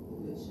of the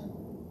Good Shepherd.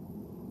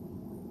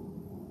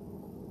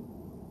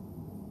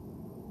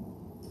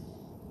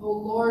 O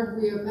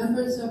Lord, we are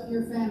members of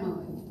your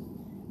family.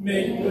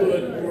 Make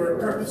good your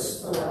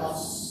purpose for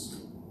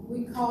us.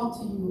 We call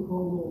to you, O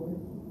Lord.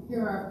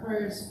 Hear our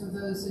prayers for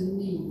those in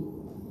need.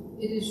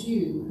 It is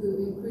you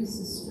who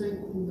increases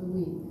strength in the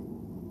weak,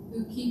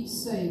 who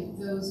keeps safe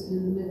those in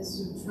the midst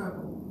of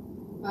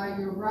trouble. By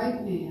your right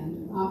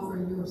hand, offer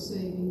your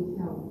saving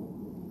help.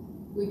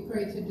 We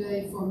pray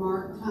today for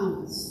Mark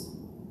Thomas,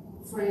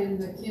 Fran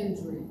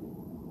McKendry,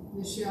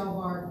 Michelle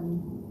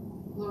Barton,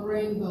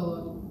 Lorraine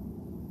Bullock,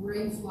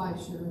 Ray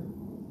Fleischer,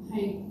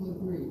 Hank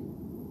LeGree.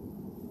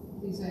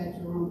 Please add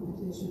your own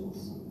petitions.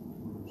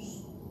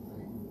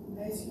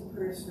 I ask your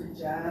prayers for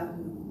John,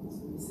 who was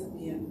the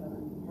recipient of a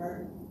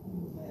heart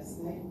last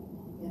night,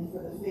 and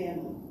for the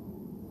family.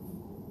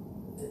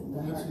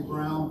 Nancy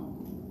Brown.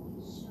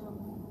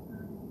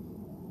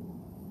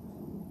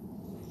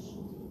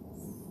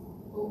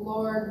 O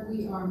Lord,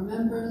 we are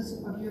members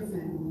of your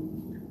family.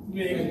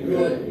 Make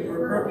good your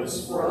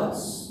purpose for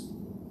us.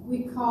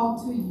 We call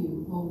to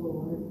you, O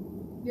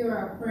Lord. Hear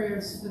our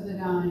prayers for the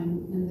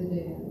dying and the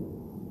dead.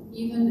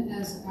 Even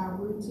as our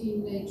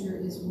routine nature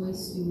is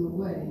wasting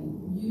away,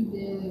 you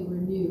daily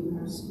renew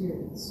our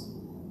spirits.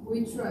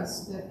 We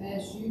trust that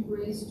as you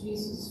raised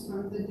Jesus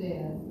from the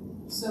dead,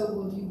 so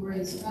will you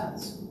raise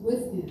us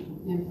with him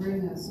and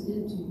bring us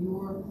into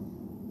your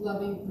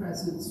loving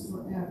presence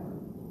forever.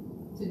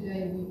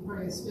 Today we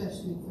pray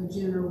especially for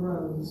Jenna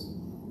Rose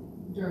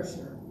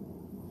Dersher.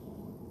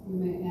 You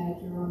may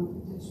add your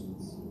own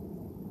petitions.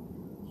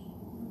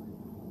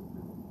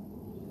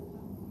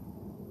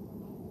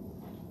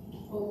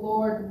 O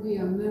Lord, we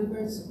are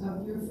members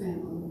of your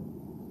family.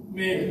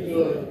 Make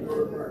good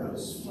your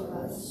purpose for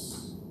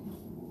us.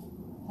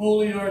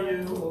 Holy are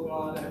you, O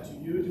God, and to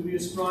you do we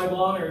ascribe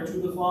honor, to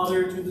the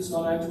Father, to the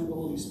Son, and to the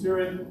Holy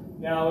Spirit,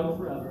 now and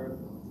forever,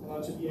 and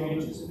unto the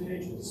ages of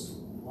ages.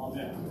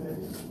 Amen.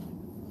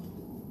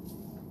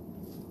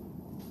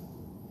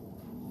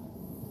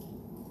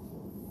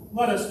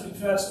 Let us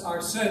confess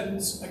our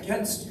sins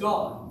against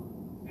God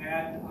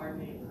and our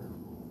neighbor.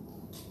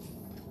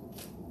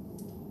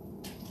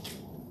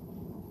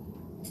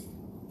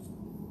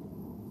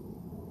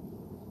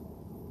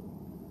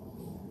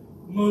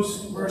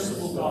 Most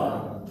merciful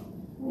God,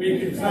 we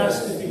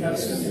confess that we have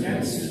sinned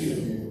against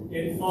you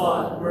in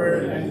thought,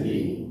 word, and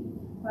deed,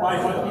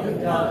 by what we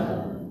have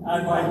done,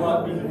 and by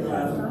what we have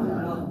left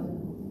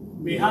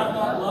undone. We have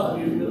not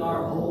loved you with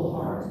our whole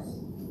heart.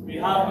 We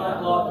have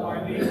not loved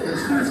our neighbors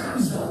as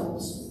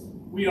ourselves.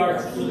 We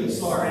are truly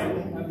sorry,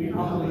 and we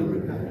humbly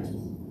repent.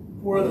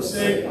 For the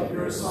sake of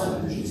your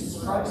Son,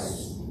 Jesus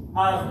Christ,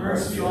 have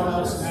mercy on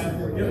us and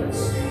forgive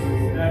us,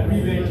 that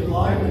we may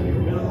delight in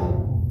your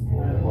will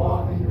and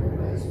walk in your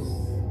ways.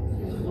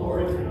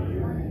 Glory to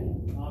you.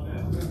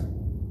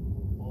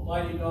 Amen.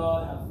 Almighty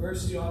God, have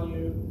mercy on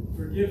you,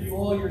 forgive you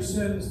all your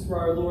sins through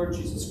our Lord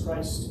Jesus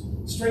Christ,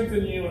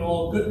 strengthen you in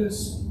all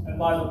goodness, and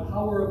by the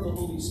power of the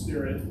Holy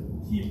Spirit,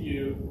 keep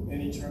you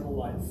in eternal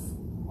life.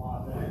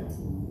 Amen.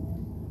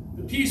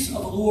 The peace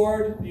of the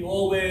Lord be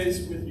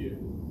always with you.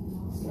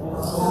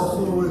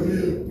 Also with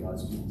you.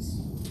 God's peace.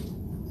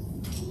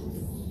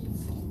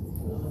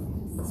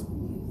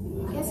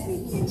 Yes, we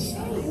can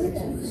share it.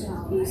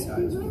 Peace be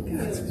with you.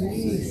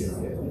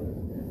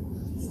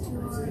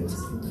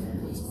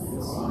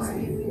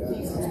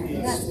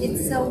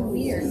 It's so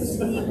weird to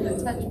be able to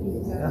touch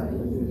people.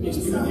 Peace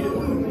be with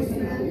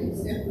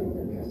you.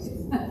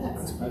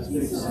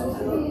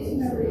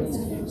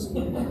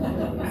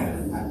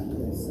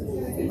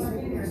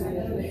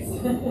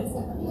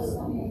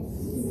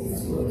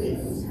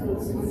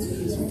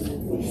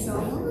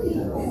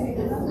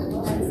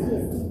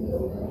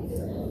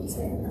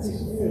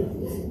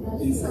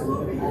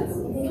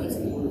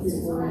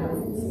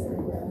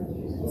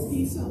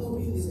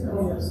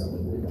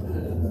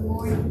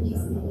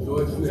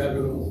 George, you have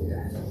it.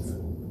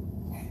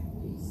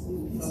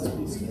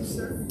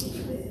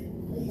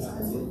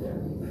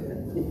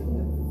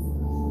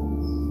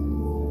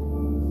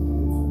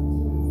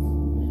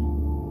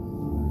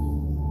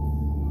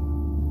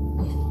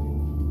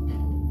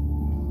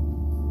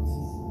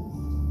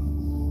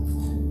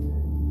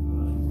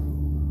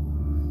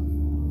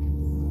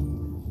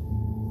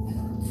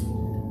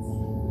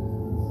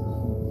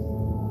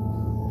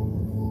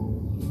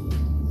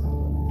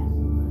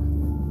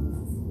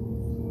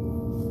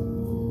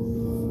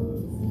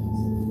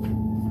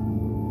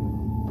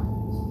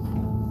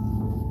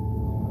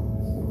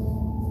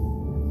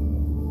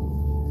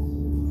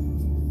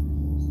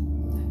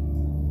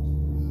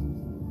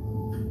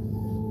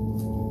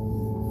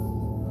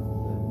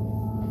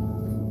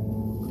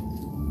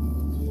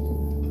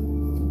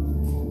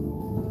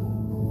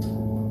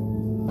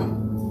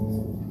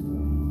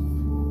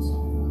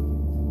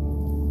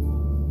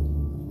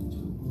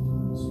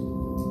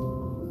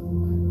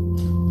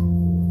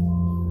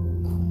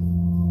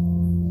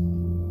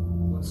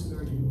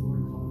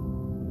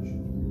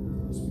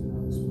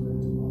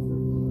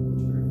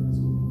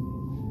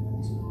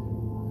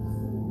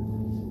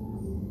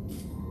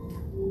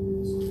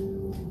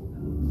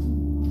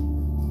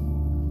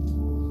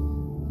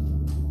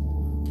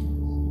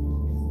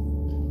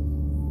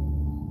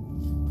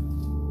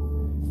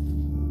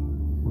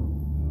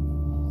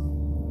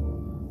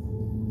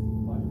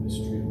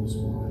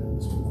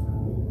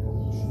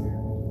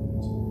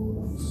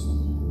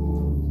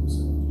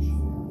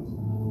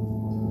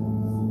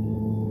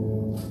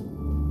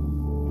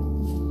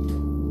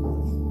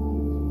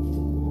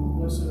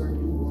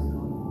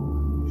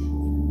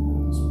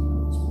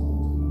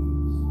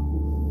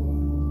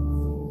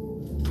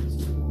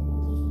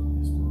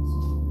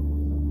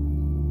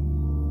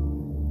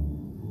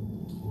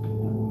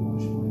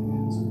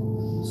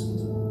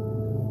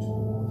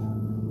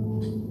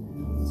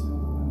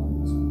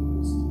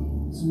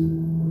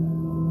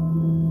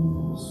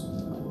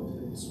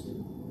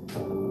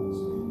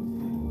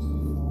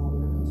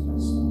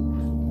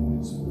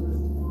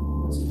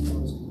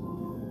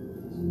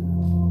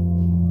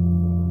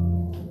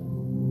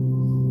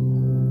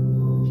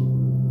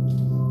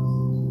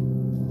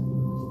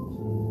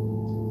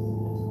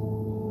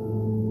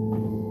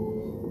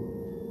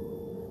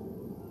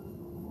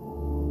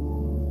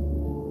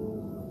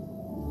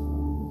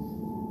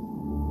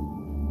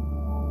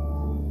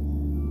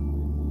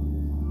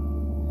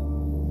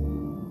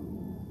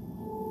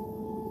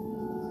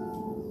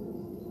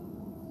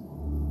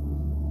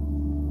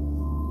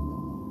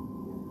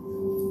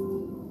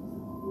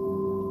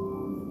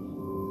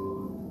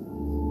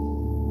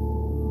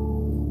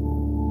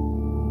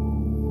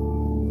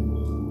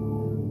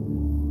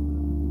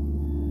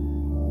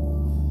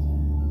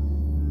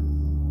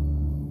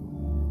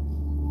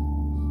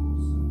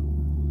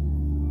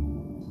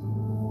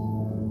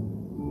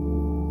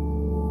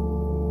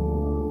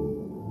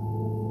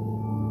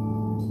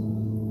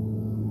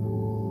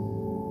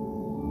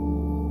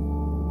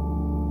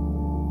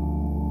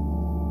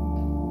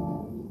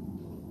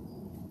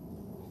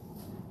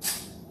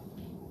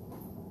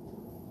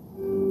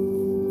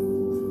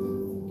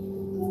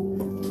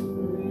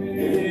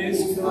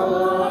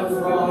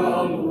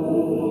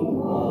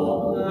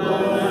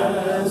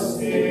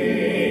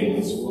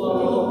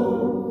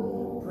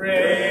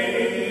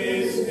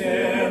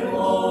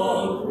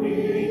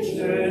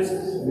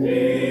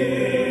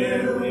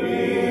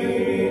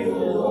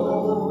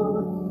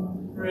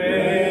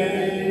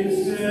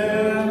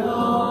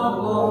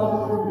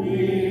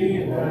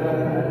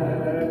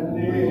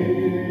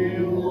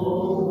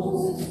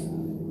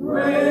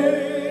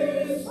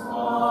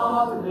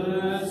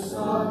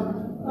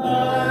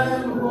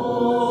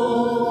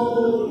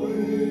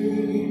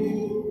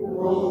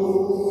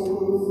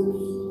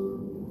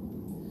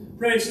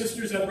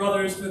 sisters and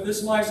brothers, that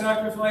this my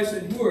sacrifice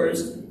and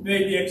yours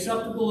may be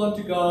acceptable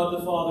unto God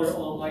the Father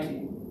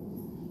Almighty.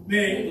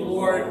 May the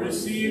Lord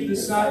receive the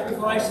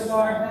sacrifice of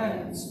our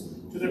hands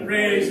to the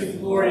praise and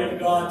glory of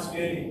God's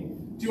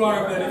name, to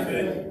our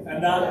benefit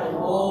and that of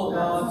all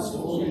God's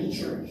holy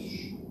church.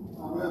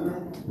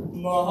 Amen. The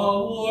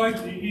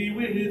Lord be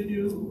with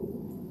you.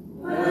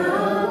 And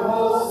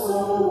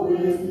also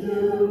with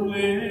you.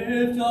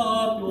 Lift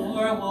up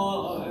your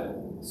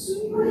hearts. We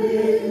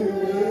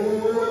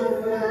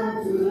lift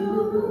them to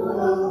the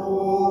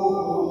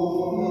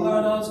Lord.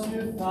 Let us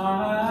give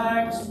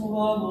thanks to the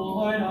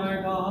Lord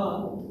our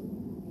God.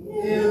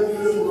 It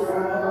is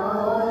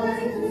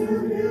right to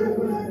give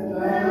Him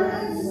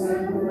thanks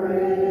and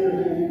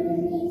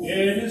praise.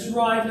 It is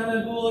right and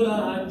a good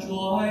and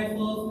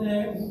joyful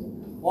thing,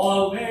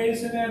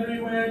 always and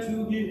everywhere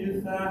to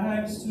give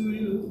thanks to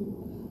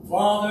you,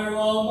 Father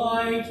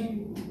Almighty,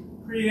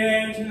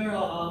 Creator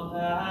of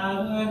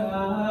heaven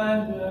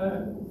and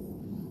earth.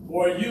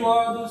 For you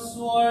are the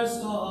source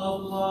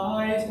of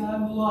light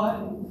and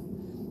life.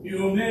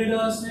 You made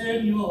us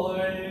in your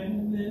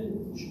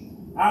image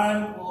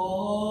and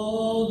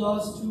called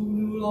us to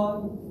new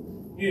life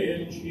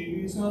in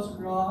Jesus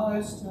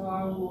Christ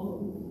our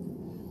Lord.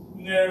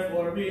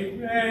 Therefore we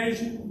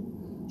praise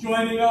you,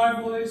 joining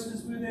our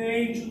voices with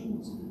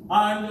angels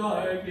and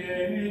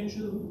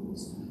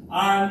archangels,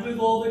 and with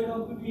all the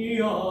company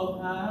of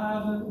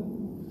heaven,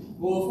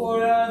 will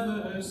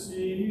forever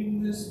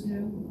sing this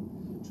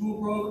hymn to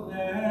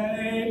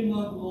proclaim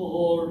the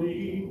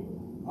glory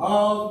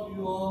of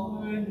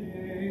your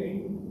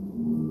name.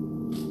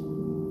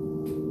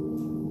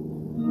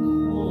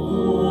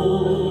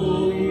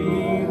 Holy,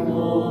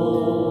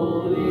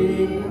 holy,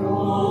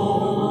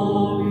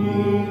 holy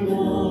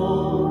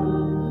Lord,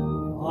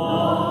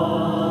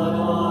 God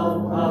of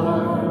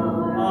power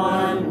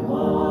and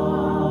might.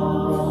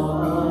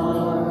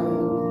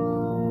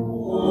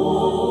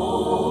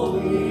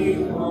 Holy,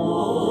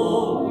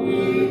 holy,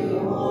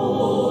 holy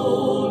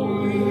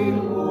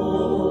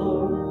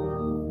Lord,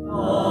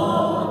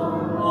 God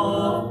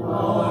of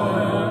power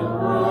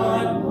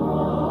and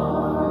might.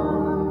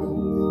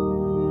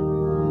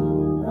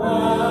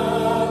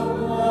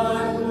 Heaven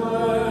and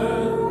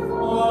earth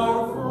are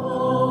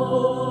full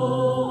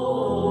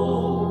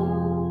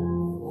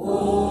of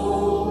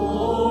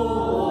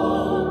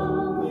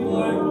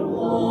your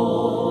glory.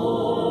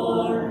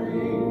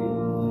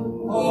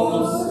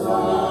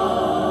 Hosanna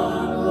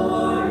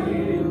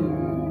in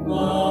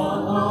the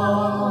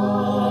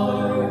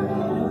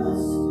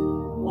highest.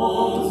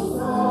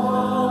 Hosanna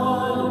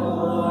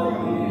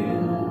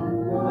in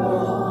the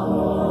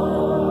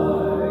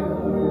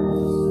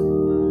highest.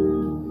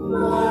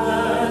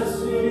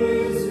 Blessed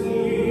is he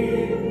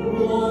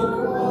who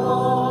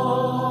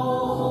comes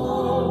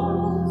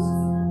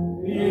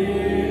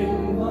in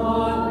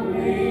the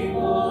name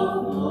of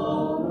the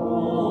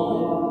Lord.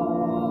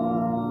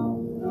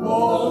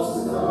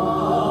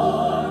 Hosanna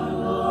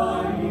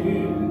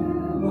in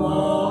the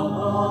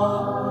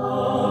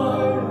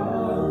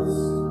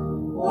highest.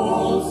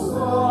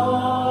 Hosanna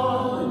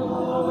in the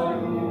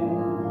highest.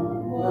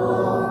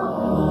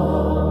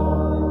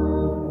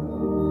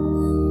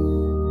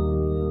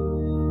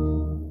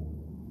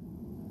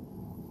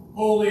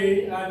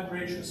 Holy and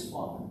gracious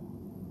Father,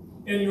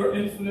 in your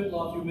infinite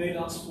love you made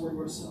us for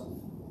yourself,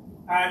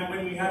 and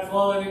when we had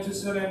fallen into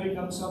sin and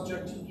become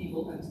subject to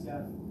evil and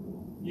death,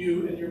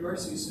 you, in your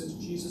mercy, sent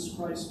Jesus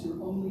Christ,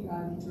 your only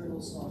and eternal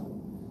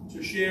Son,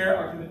 to share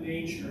our human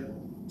nature,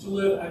 to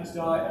live and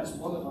die as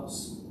one of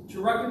us,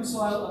 to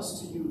reconcile us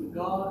to you, the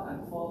God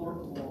and Father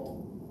of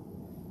all.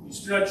 He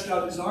stretched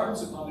out his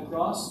arms upon the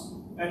cross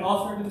and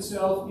offered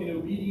himself in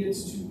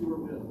obedience to your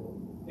will,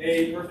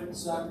 a perfect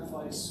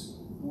sacrifice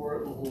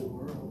for the whole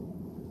world.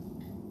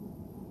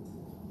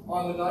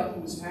 On the night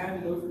he was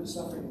handed over to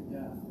suffering and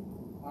death,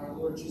 our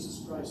Lord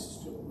Jesus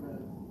Christ took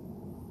bread.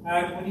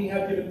 And when he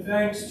had given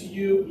thanks to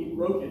you, he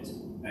broke it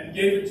and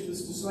gave it to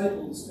his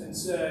disciples and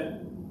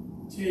said,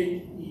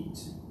 "Take, eat.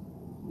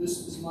 This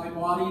is my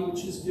body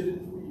which is given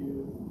for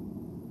you.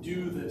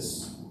 Do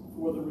this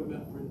for the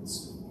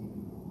remembrance of me."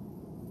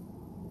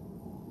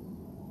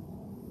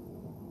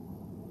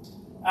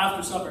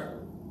 After supper,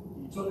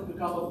 he took the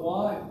cup of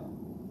wine,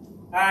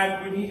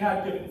 and when he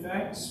had given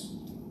thanks,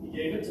 he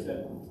gave it to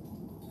them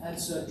and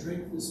said,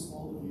 "Drink this,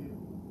 all of you.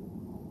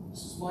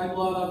 This is my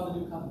blood of the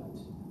new covenant,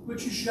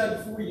 which is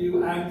shed for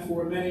you and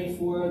for many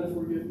for the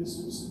forgiveness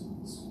of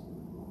sins.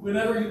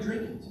 Whenever you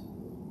drink it,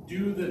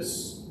 do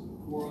this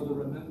for the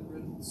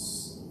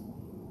remembrance of me."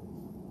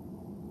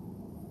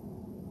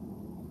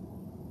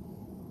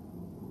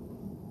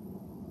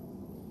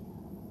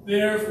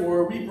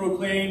 Therefore, we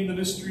proclaim the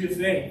mystery of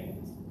faith.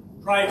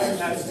 Christ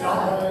has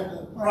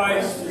died.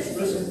 Christ is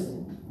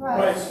risen.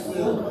 Christ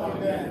will come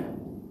again.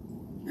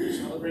 We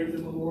celebrate the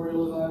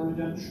memorial of our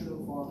redemption, O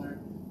Father,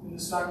 in the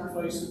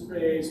sacrifice of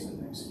praise and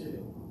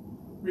thanksgiving.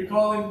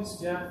 Recalling his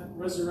death,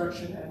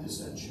 resurrection, and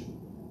ascension,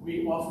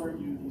 we offer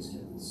you these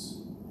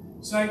gifts.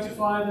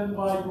 Sanctify them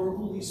by your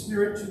Holy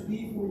Spirit to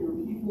be for your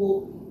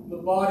people the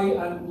body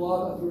and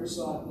blood of your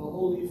Son, the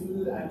holy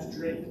food and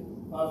drink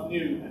of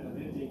new and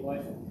unending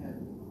life in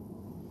him.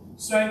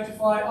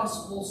 Sanctify us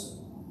also,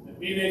 that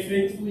we may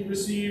faithfully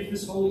receive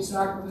this holy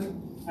sacrament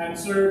and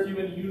serve you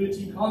in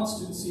unity,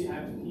 constancy,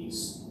 and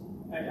peace.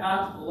 And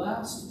at the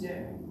last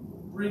day,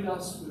 bring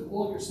us with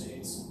all your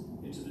saints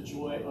into the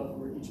joy of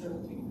your eternal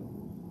kingdom.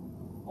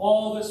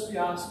 All this we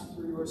ask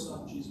through your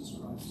Son, Jesus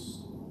Christ,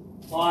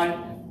 by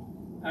him,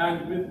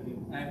 and with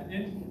him, and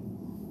in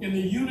him, in the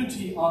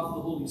unity of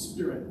the Holy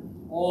Spirit.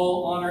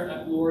 All honor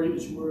and glory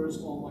is yours,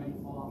 Almighty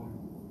Father,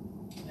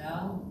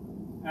 now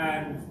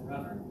and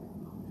forever.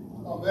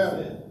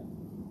 Amen.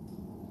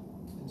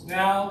 And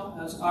now,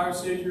 as our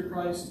Savior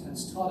Christ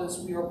has taught us,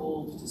 we are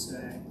bold to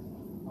say,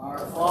 Our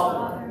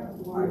Father,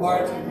 who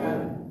art in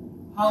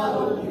heaven,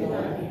 hallowed be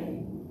thy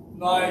name.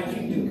 Thy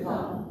kingdom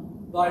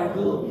come, thy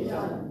will be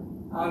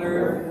done, on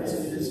earth as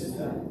it is in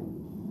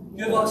heaven.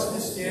 Give us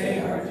this day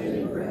our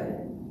daily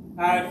bread,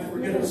 and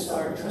forgive us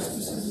our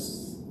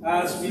trespasses,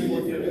 as we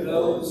forgive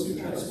those who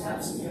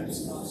trespass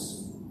against us.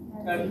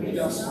 And lead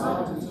us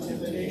not into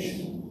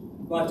temptation,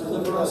 but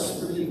deliver us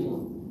from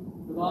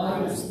evil. For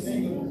thine is the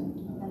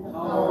kingdom, and the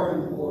power,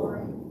 and the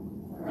glory,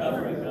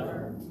 forever and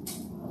ever.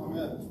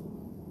 Amen.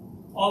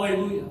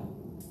 Alleluia.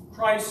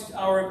 Christ,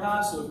 our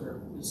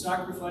Passover, is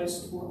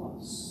sacrificed for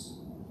us.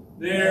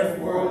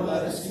 Therefore,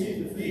 let us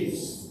keep the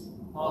feast.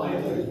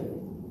 Alleluia.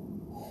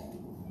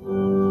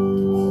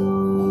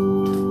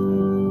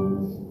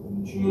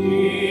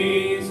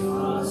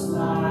 Jesus,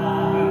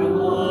 Lamb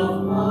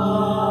of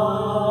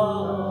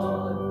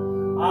God,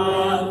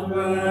 have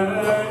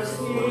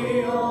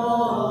mercy on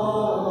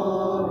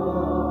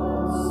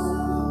us.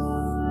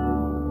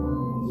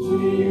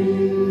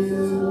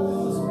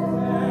 Jesus,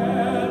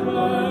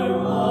 bearer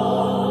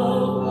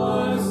of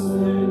our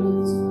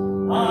sins,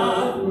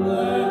 have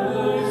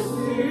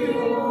mercy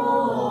on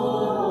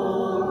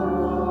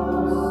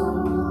us.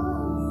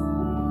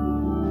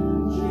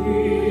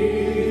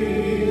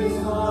 Jesus,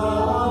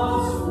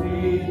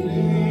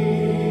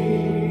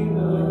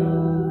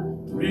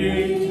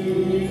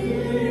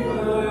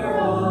 Redeemer of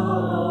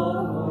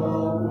the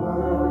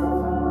world,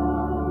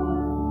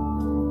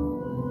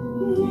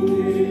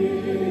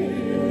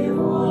 give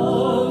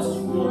us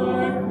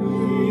your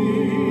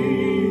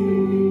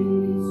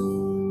peace.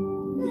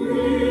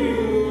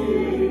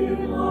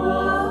 Give us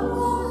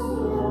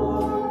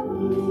your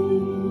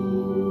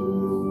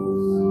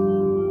peace.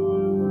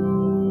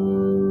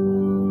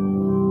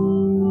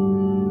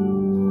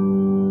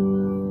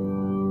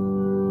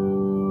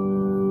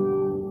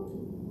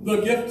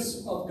 The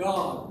gifts of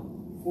God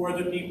for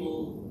the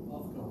people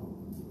of God.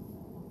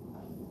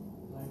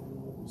 I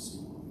will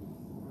receive.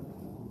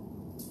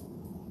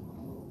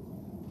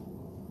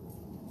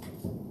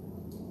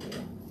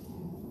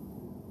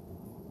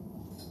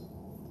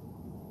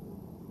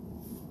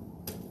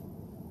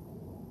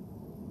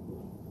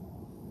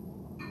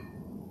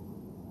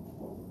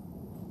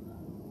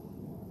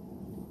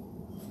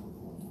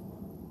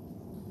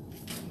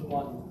 The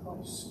body of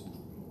Christ,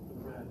 the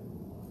bread of heaven.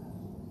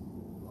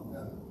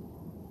 Amen.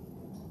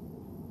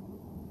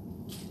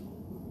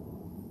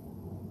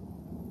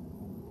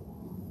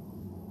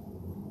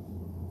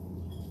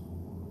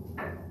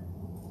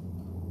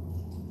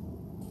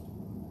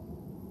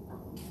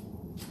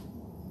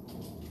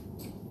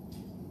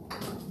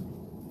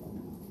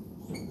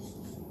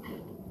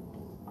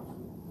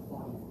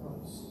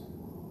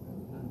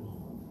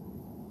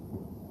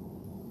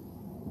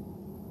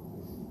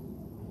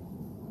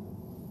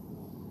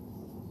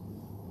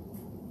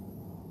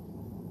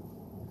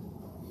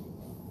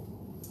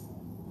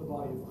 The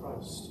body of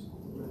Christ,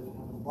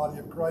 amen. The body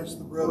of Christ, the bread of heaven. The body of Christ,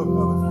 the bread of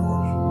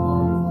heaven,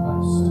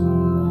 yours. The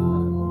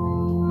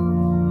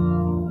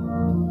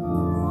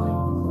body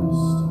of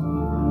Christ, the bread of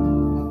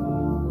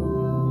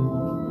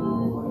heaven.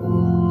 The body of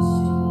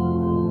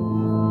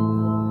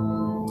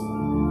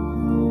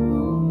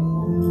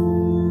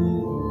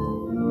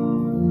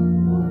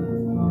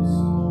Christ,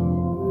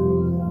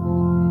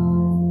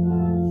 the bread of heaven. The body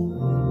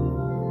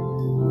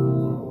of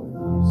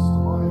Christ,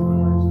 the bread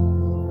of heaven.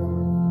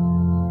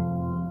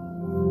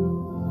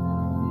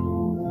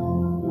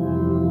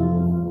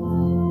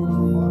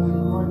 The body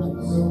of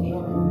Christ, the bread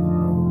of heaven.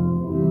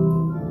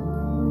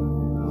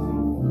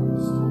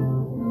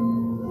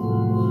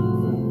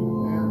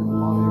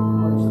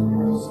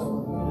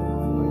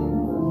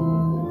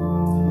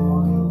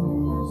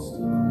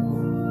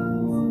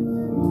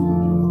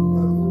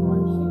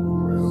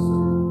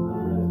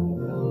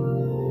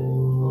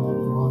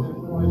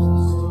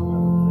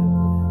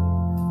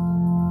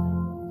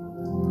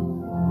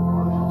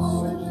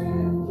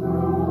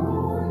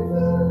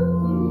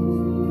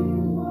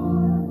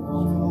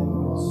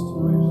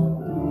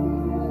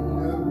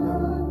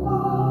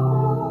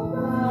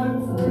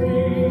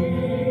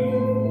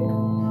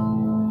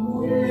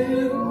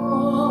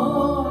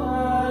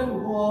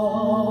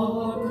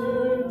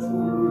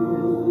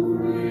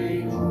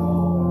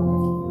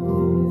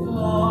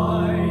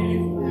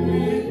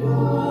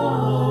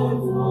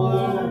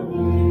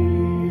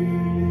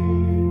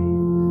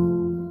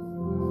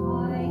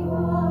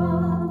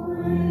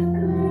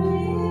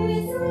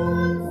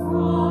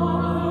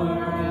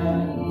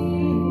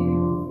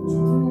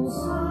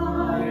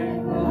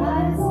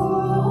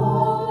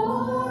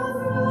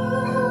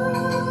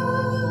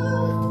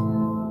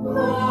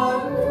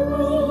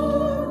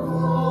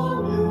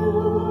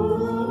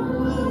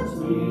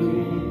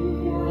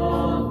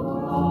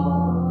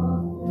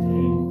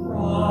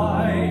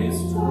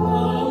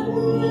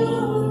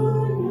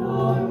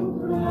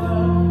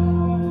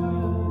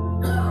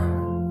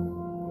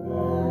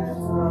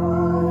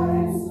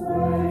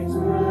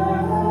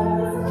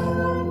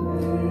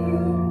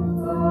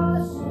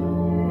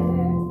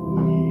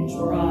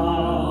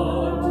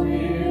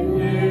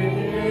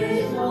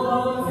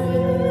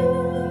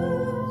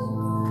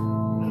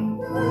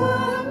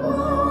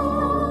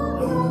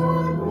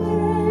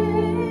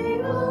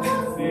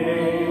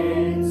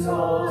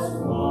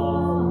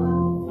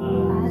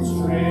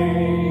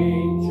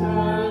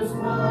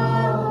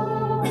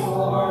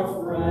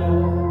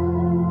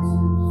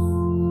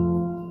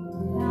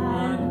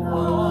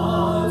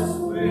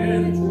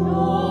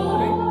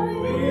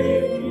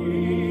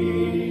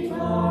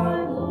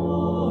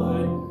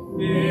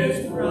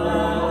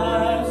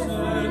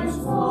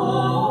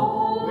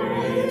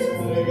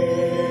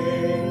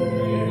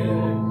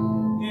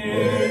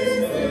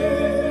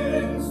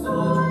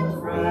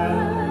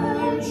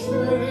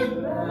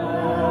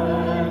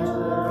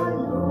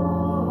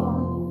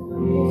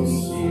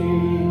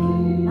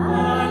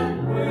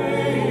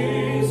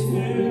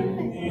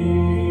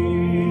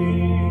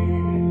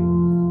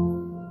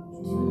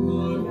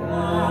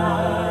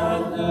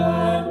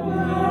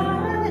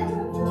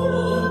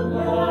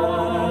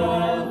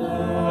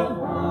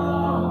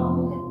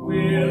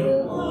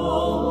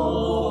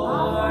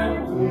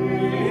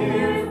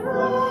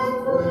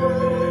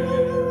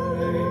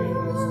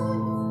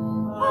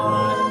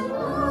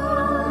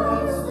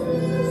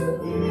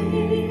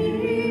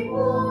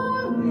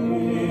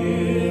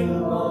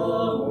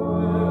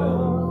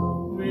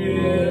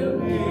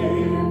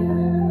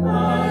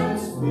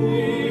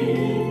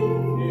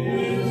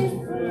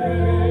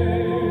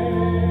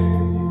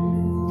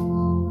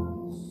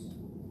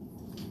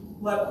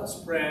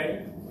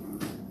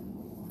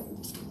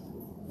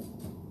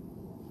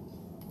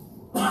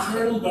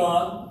 eternal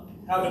God,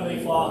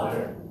 Heavenly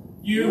Father,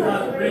 you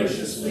have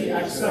graciously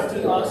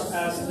accepted us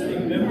as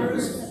living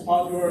members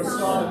of your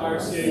Son, our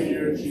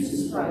Savior,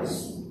 Jesus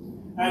Christ.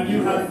 And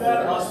you have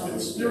fed us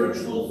with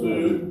spiritual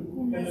food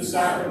in the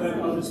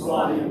sacrament of his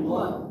body and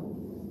blood.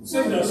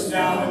 Send us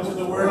now into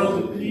the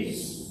world in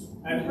peace,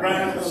 and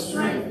grant us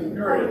strength and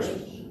courage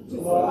to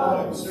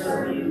love and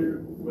serve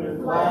you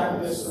with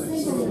gladness and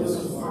singleness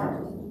of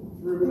heart.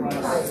 Through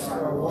Christ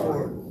our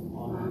Lord.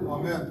 Amen.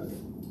 Amen.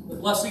 The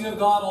blessing of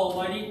God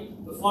Almighty,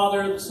 the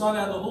Father, the Son,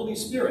 and the Holy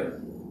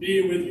Spirit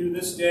be with you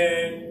this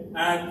day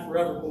and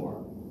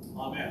forevermore.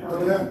 Amen.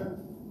 Amen.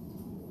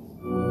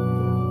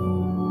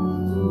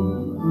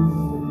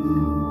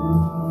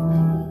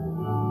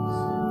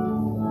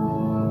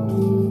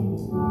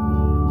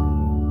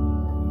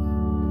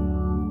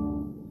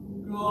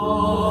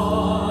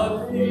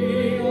 God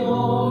the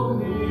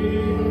omnipotent,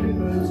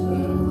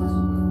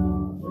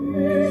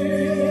 in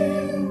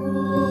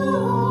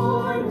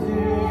our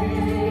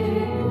days,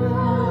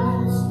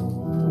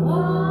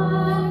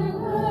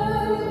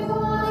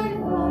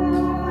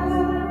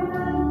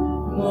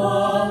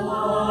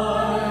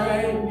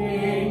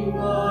 aligning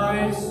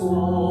thy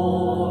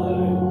soul,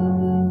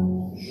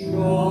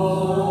 show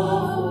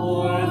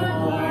forth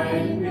thy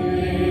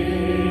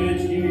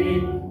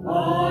pity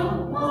on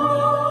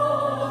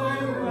my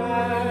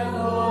land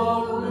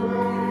of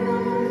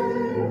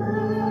rivers.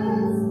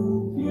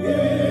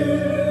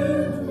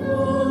 Give to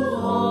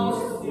us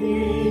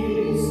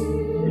peace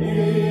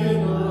in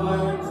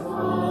our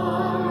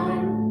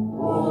time,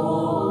 O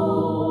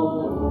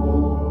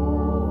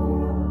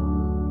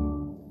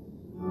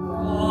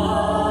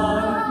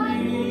God,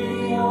 be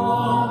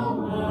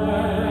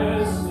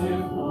merciful,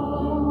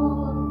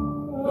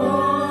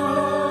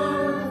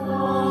 earth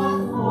not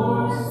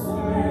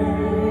forsake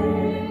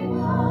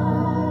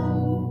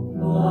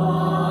thy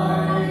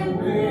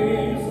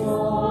ways, O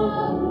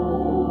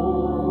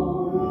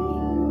Lord,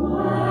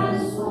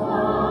 as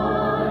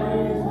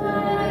wide as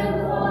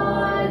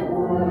thy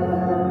word.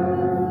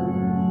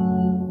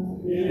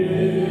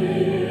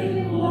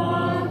 In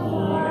love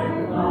thy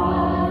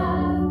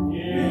God,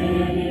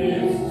 in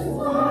his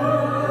wonders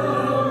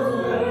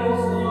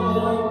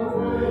of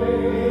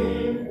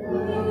great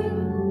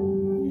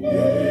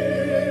give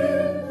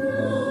to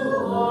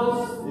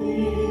us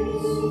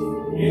peace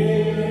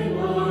in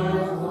our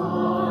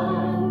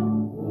time,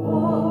 O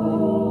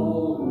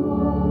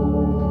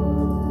Lord.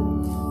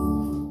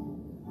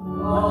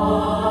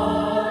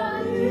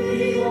 God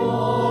be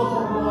all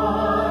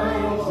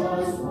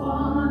righteous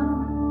one,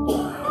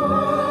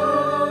 earth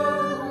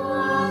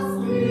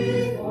we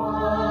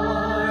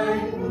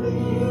find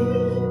thee,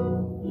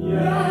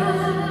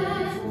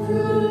 yet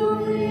to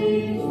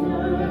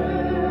return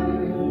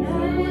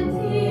and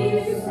he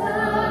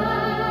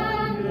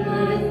standeth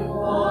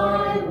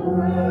thy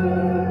word.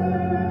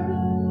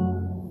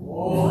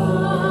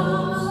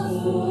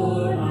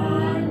 Falsehood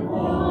and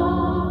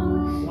wrong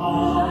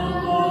shall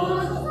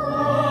not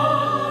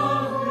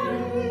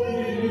stand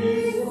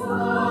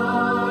beside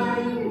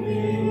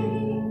thee.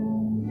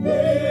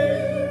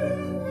 Give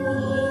to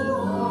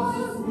us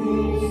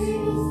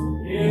peace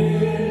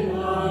in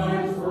our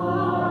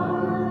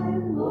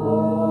time, O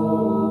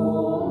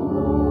Lord.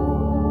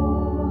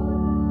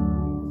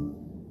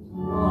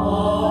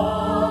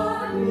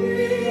 God be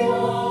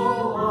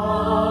all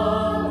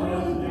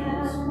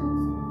abundance,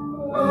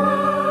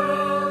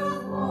 earth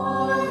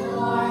for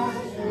thy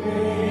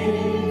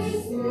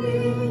tasting,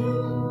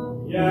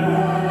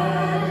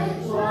 yet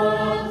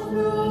shall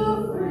to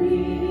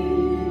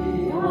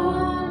freedom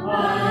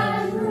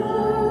and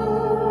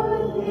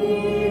truth be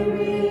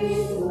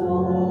restored.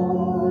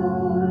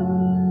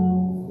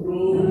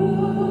 Through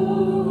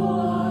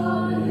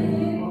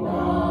loving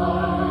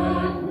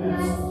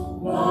darkness,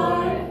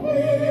 thy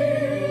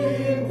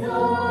kingdom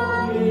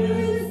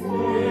is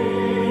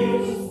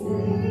tasting.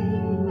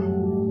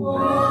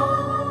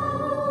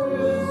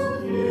 Glorious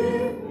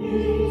give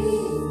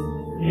peace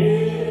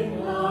in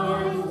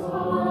our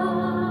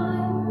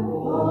time, O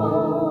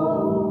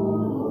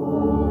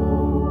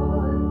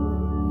Lord.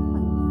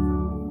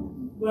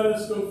 Let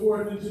us go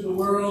forth into the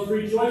world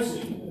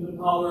rejoicing in the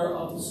power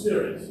of the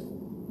Spirit.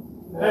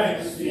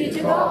 Thanks be to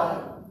God.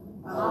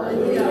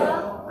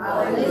 Hallelujah.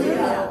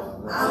 Hallelujah.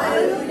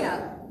 Hallelujah.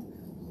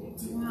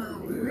 Wow,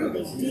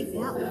 really deep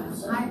that one.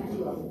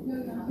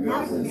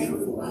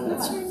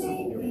 What's your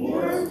name?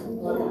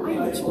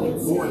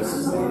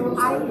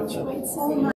 I enjoyed so much.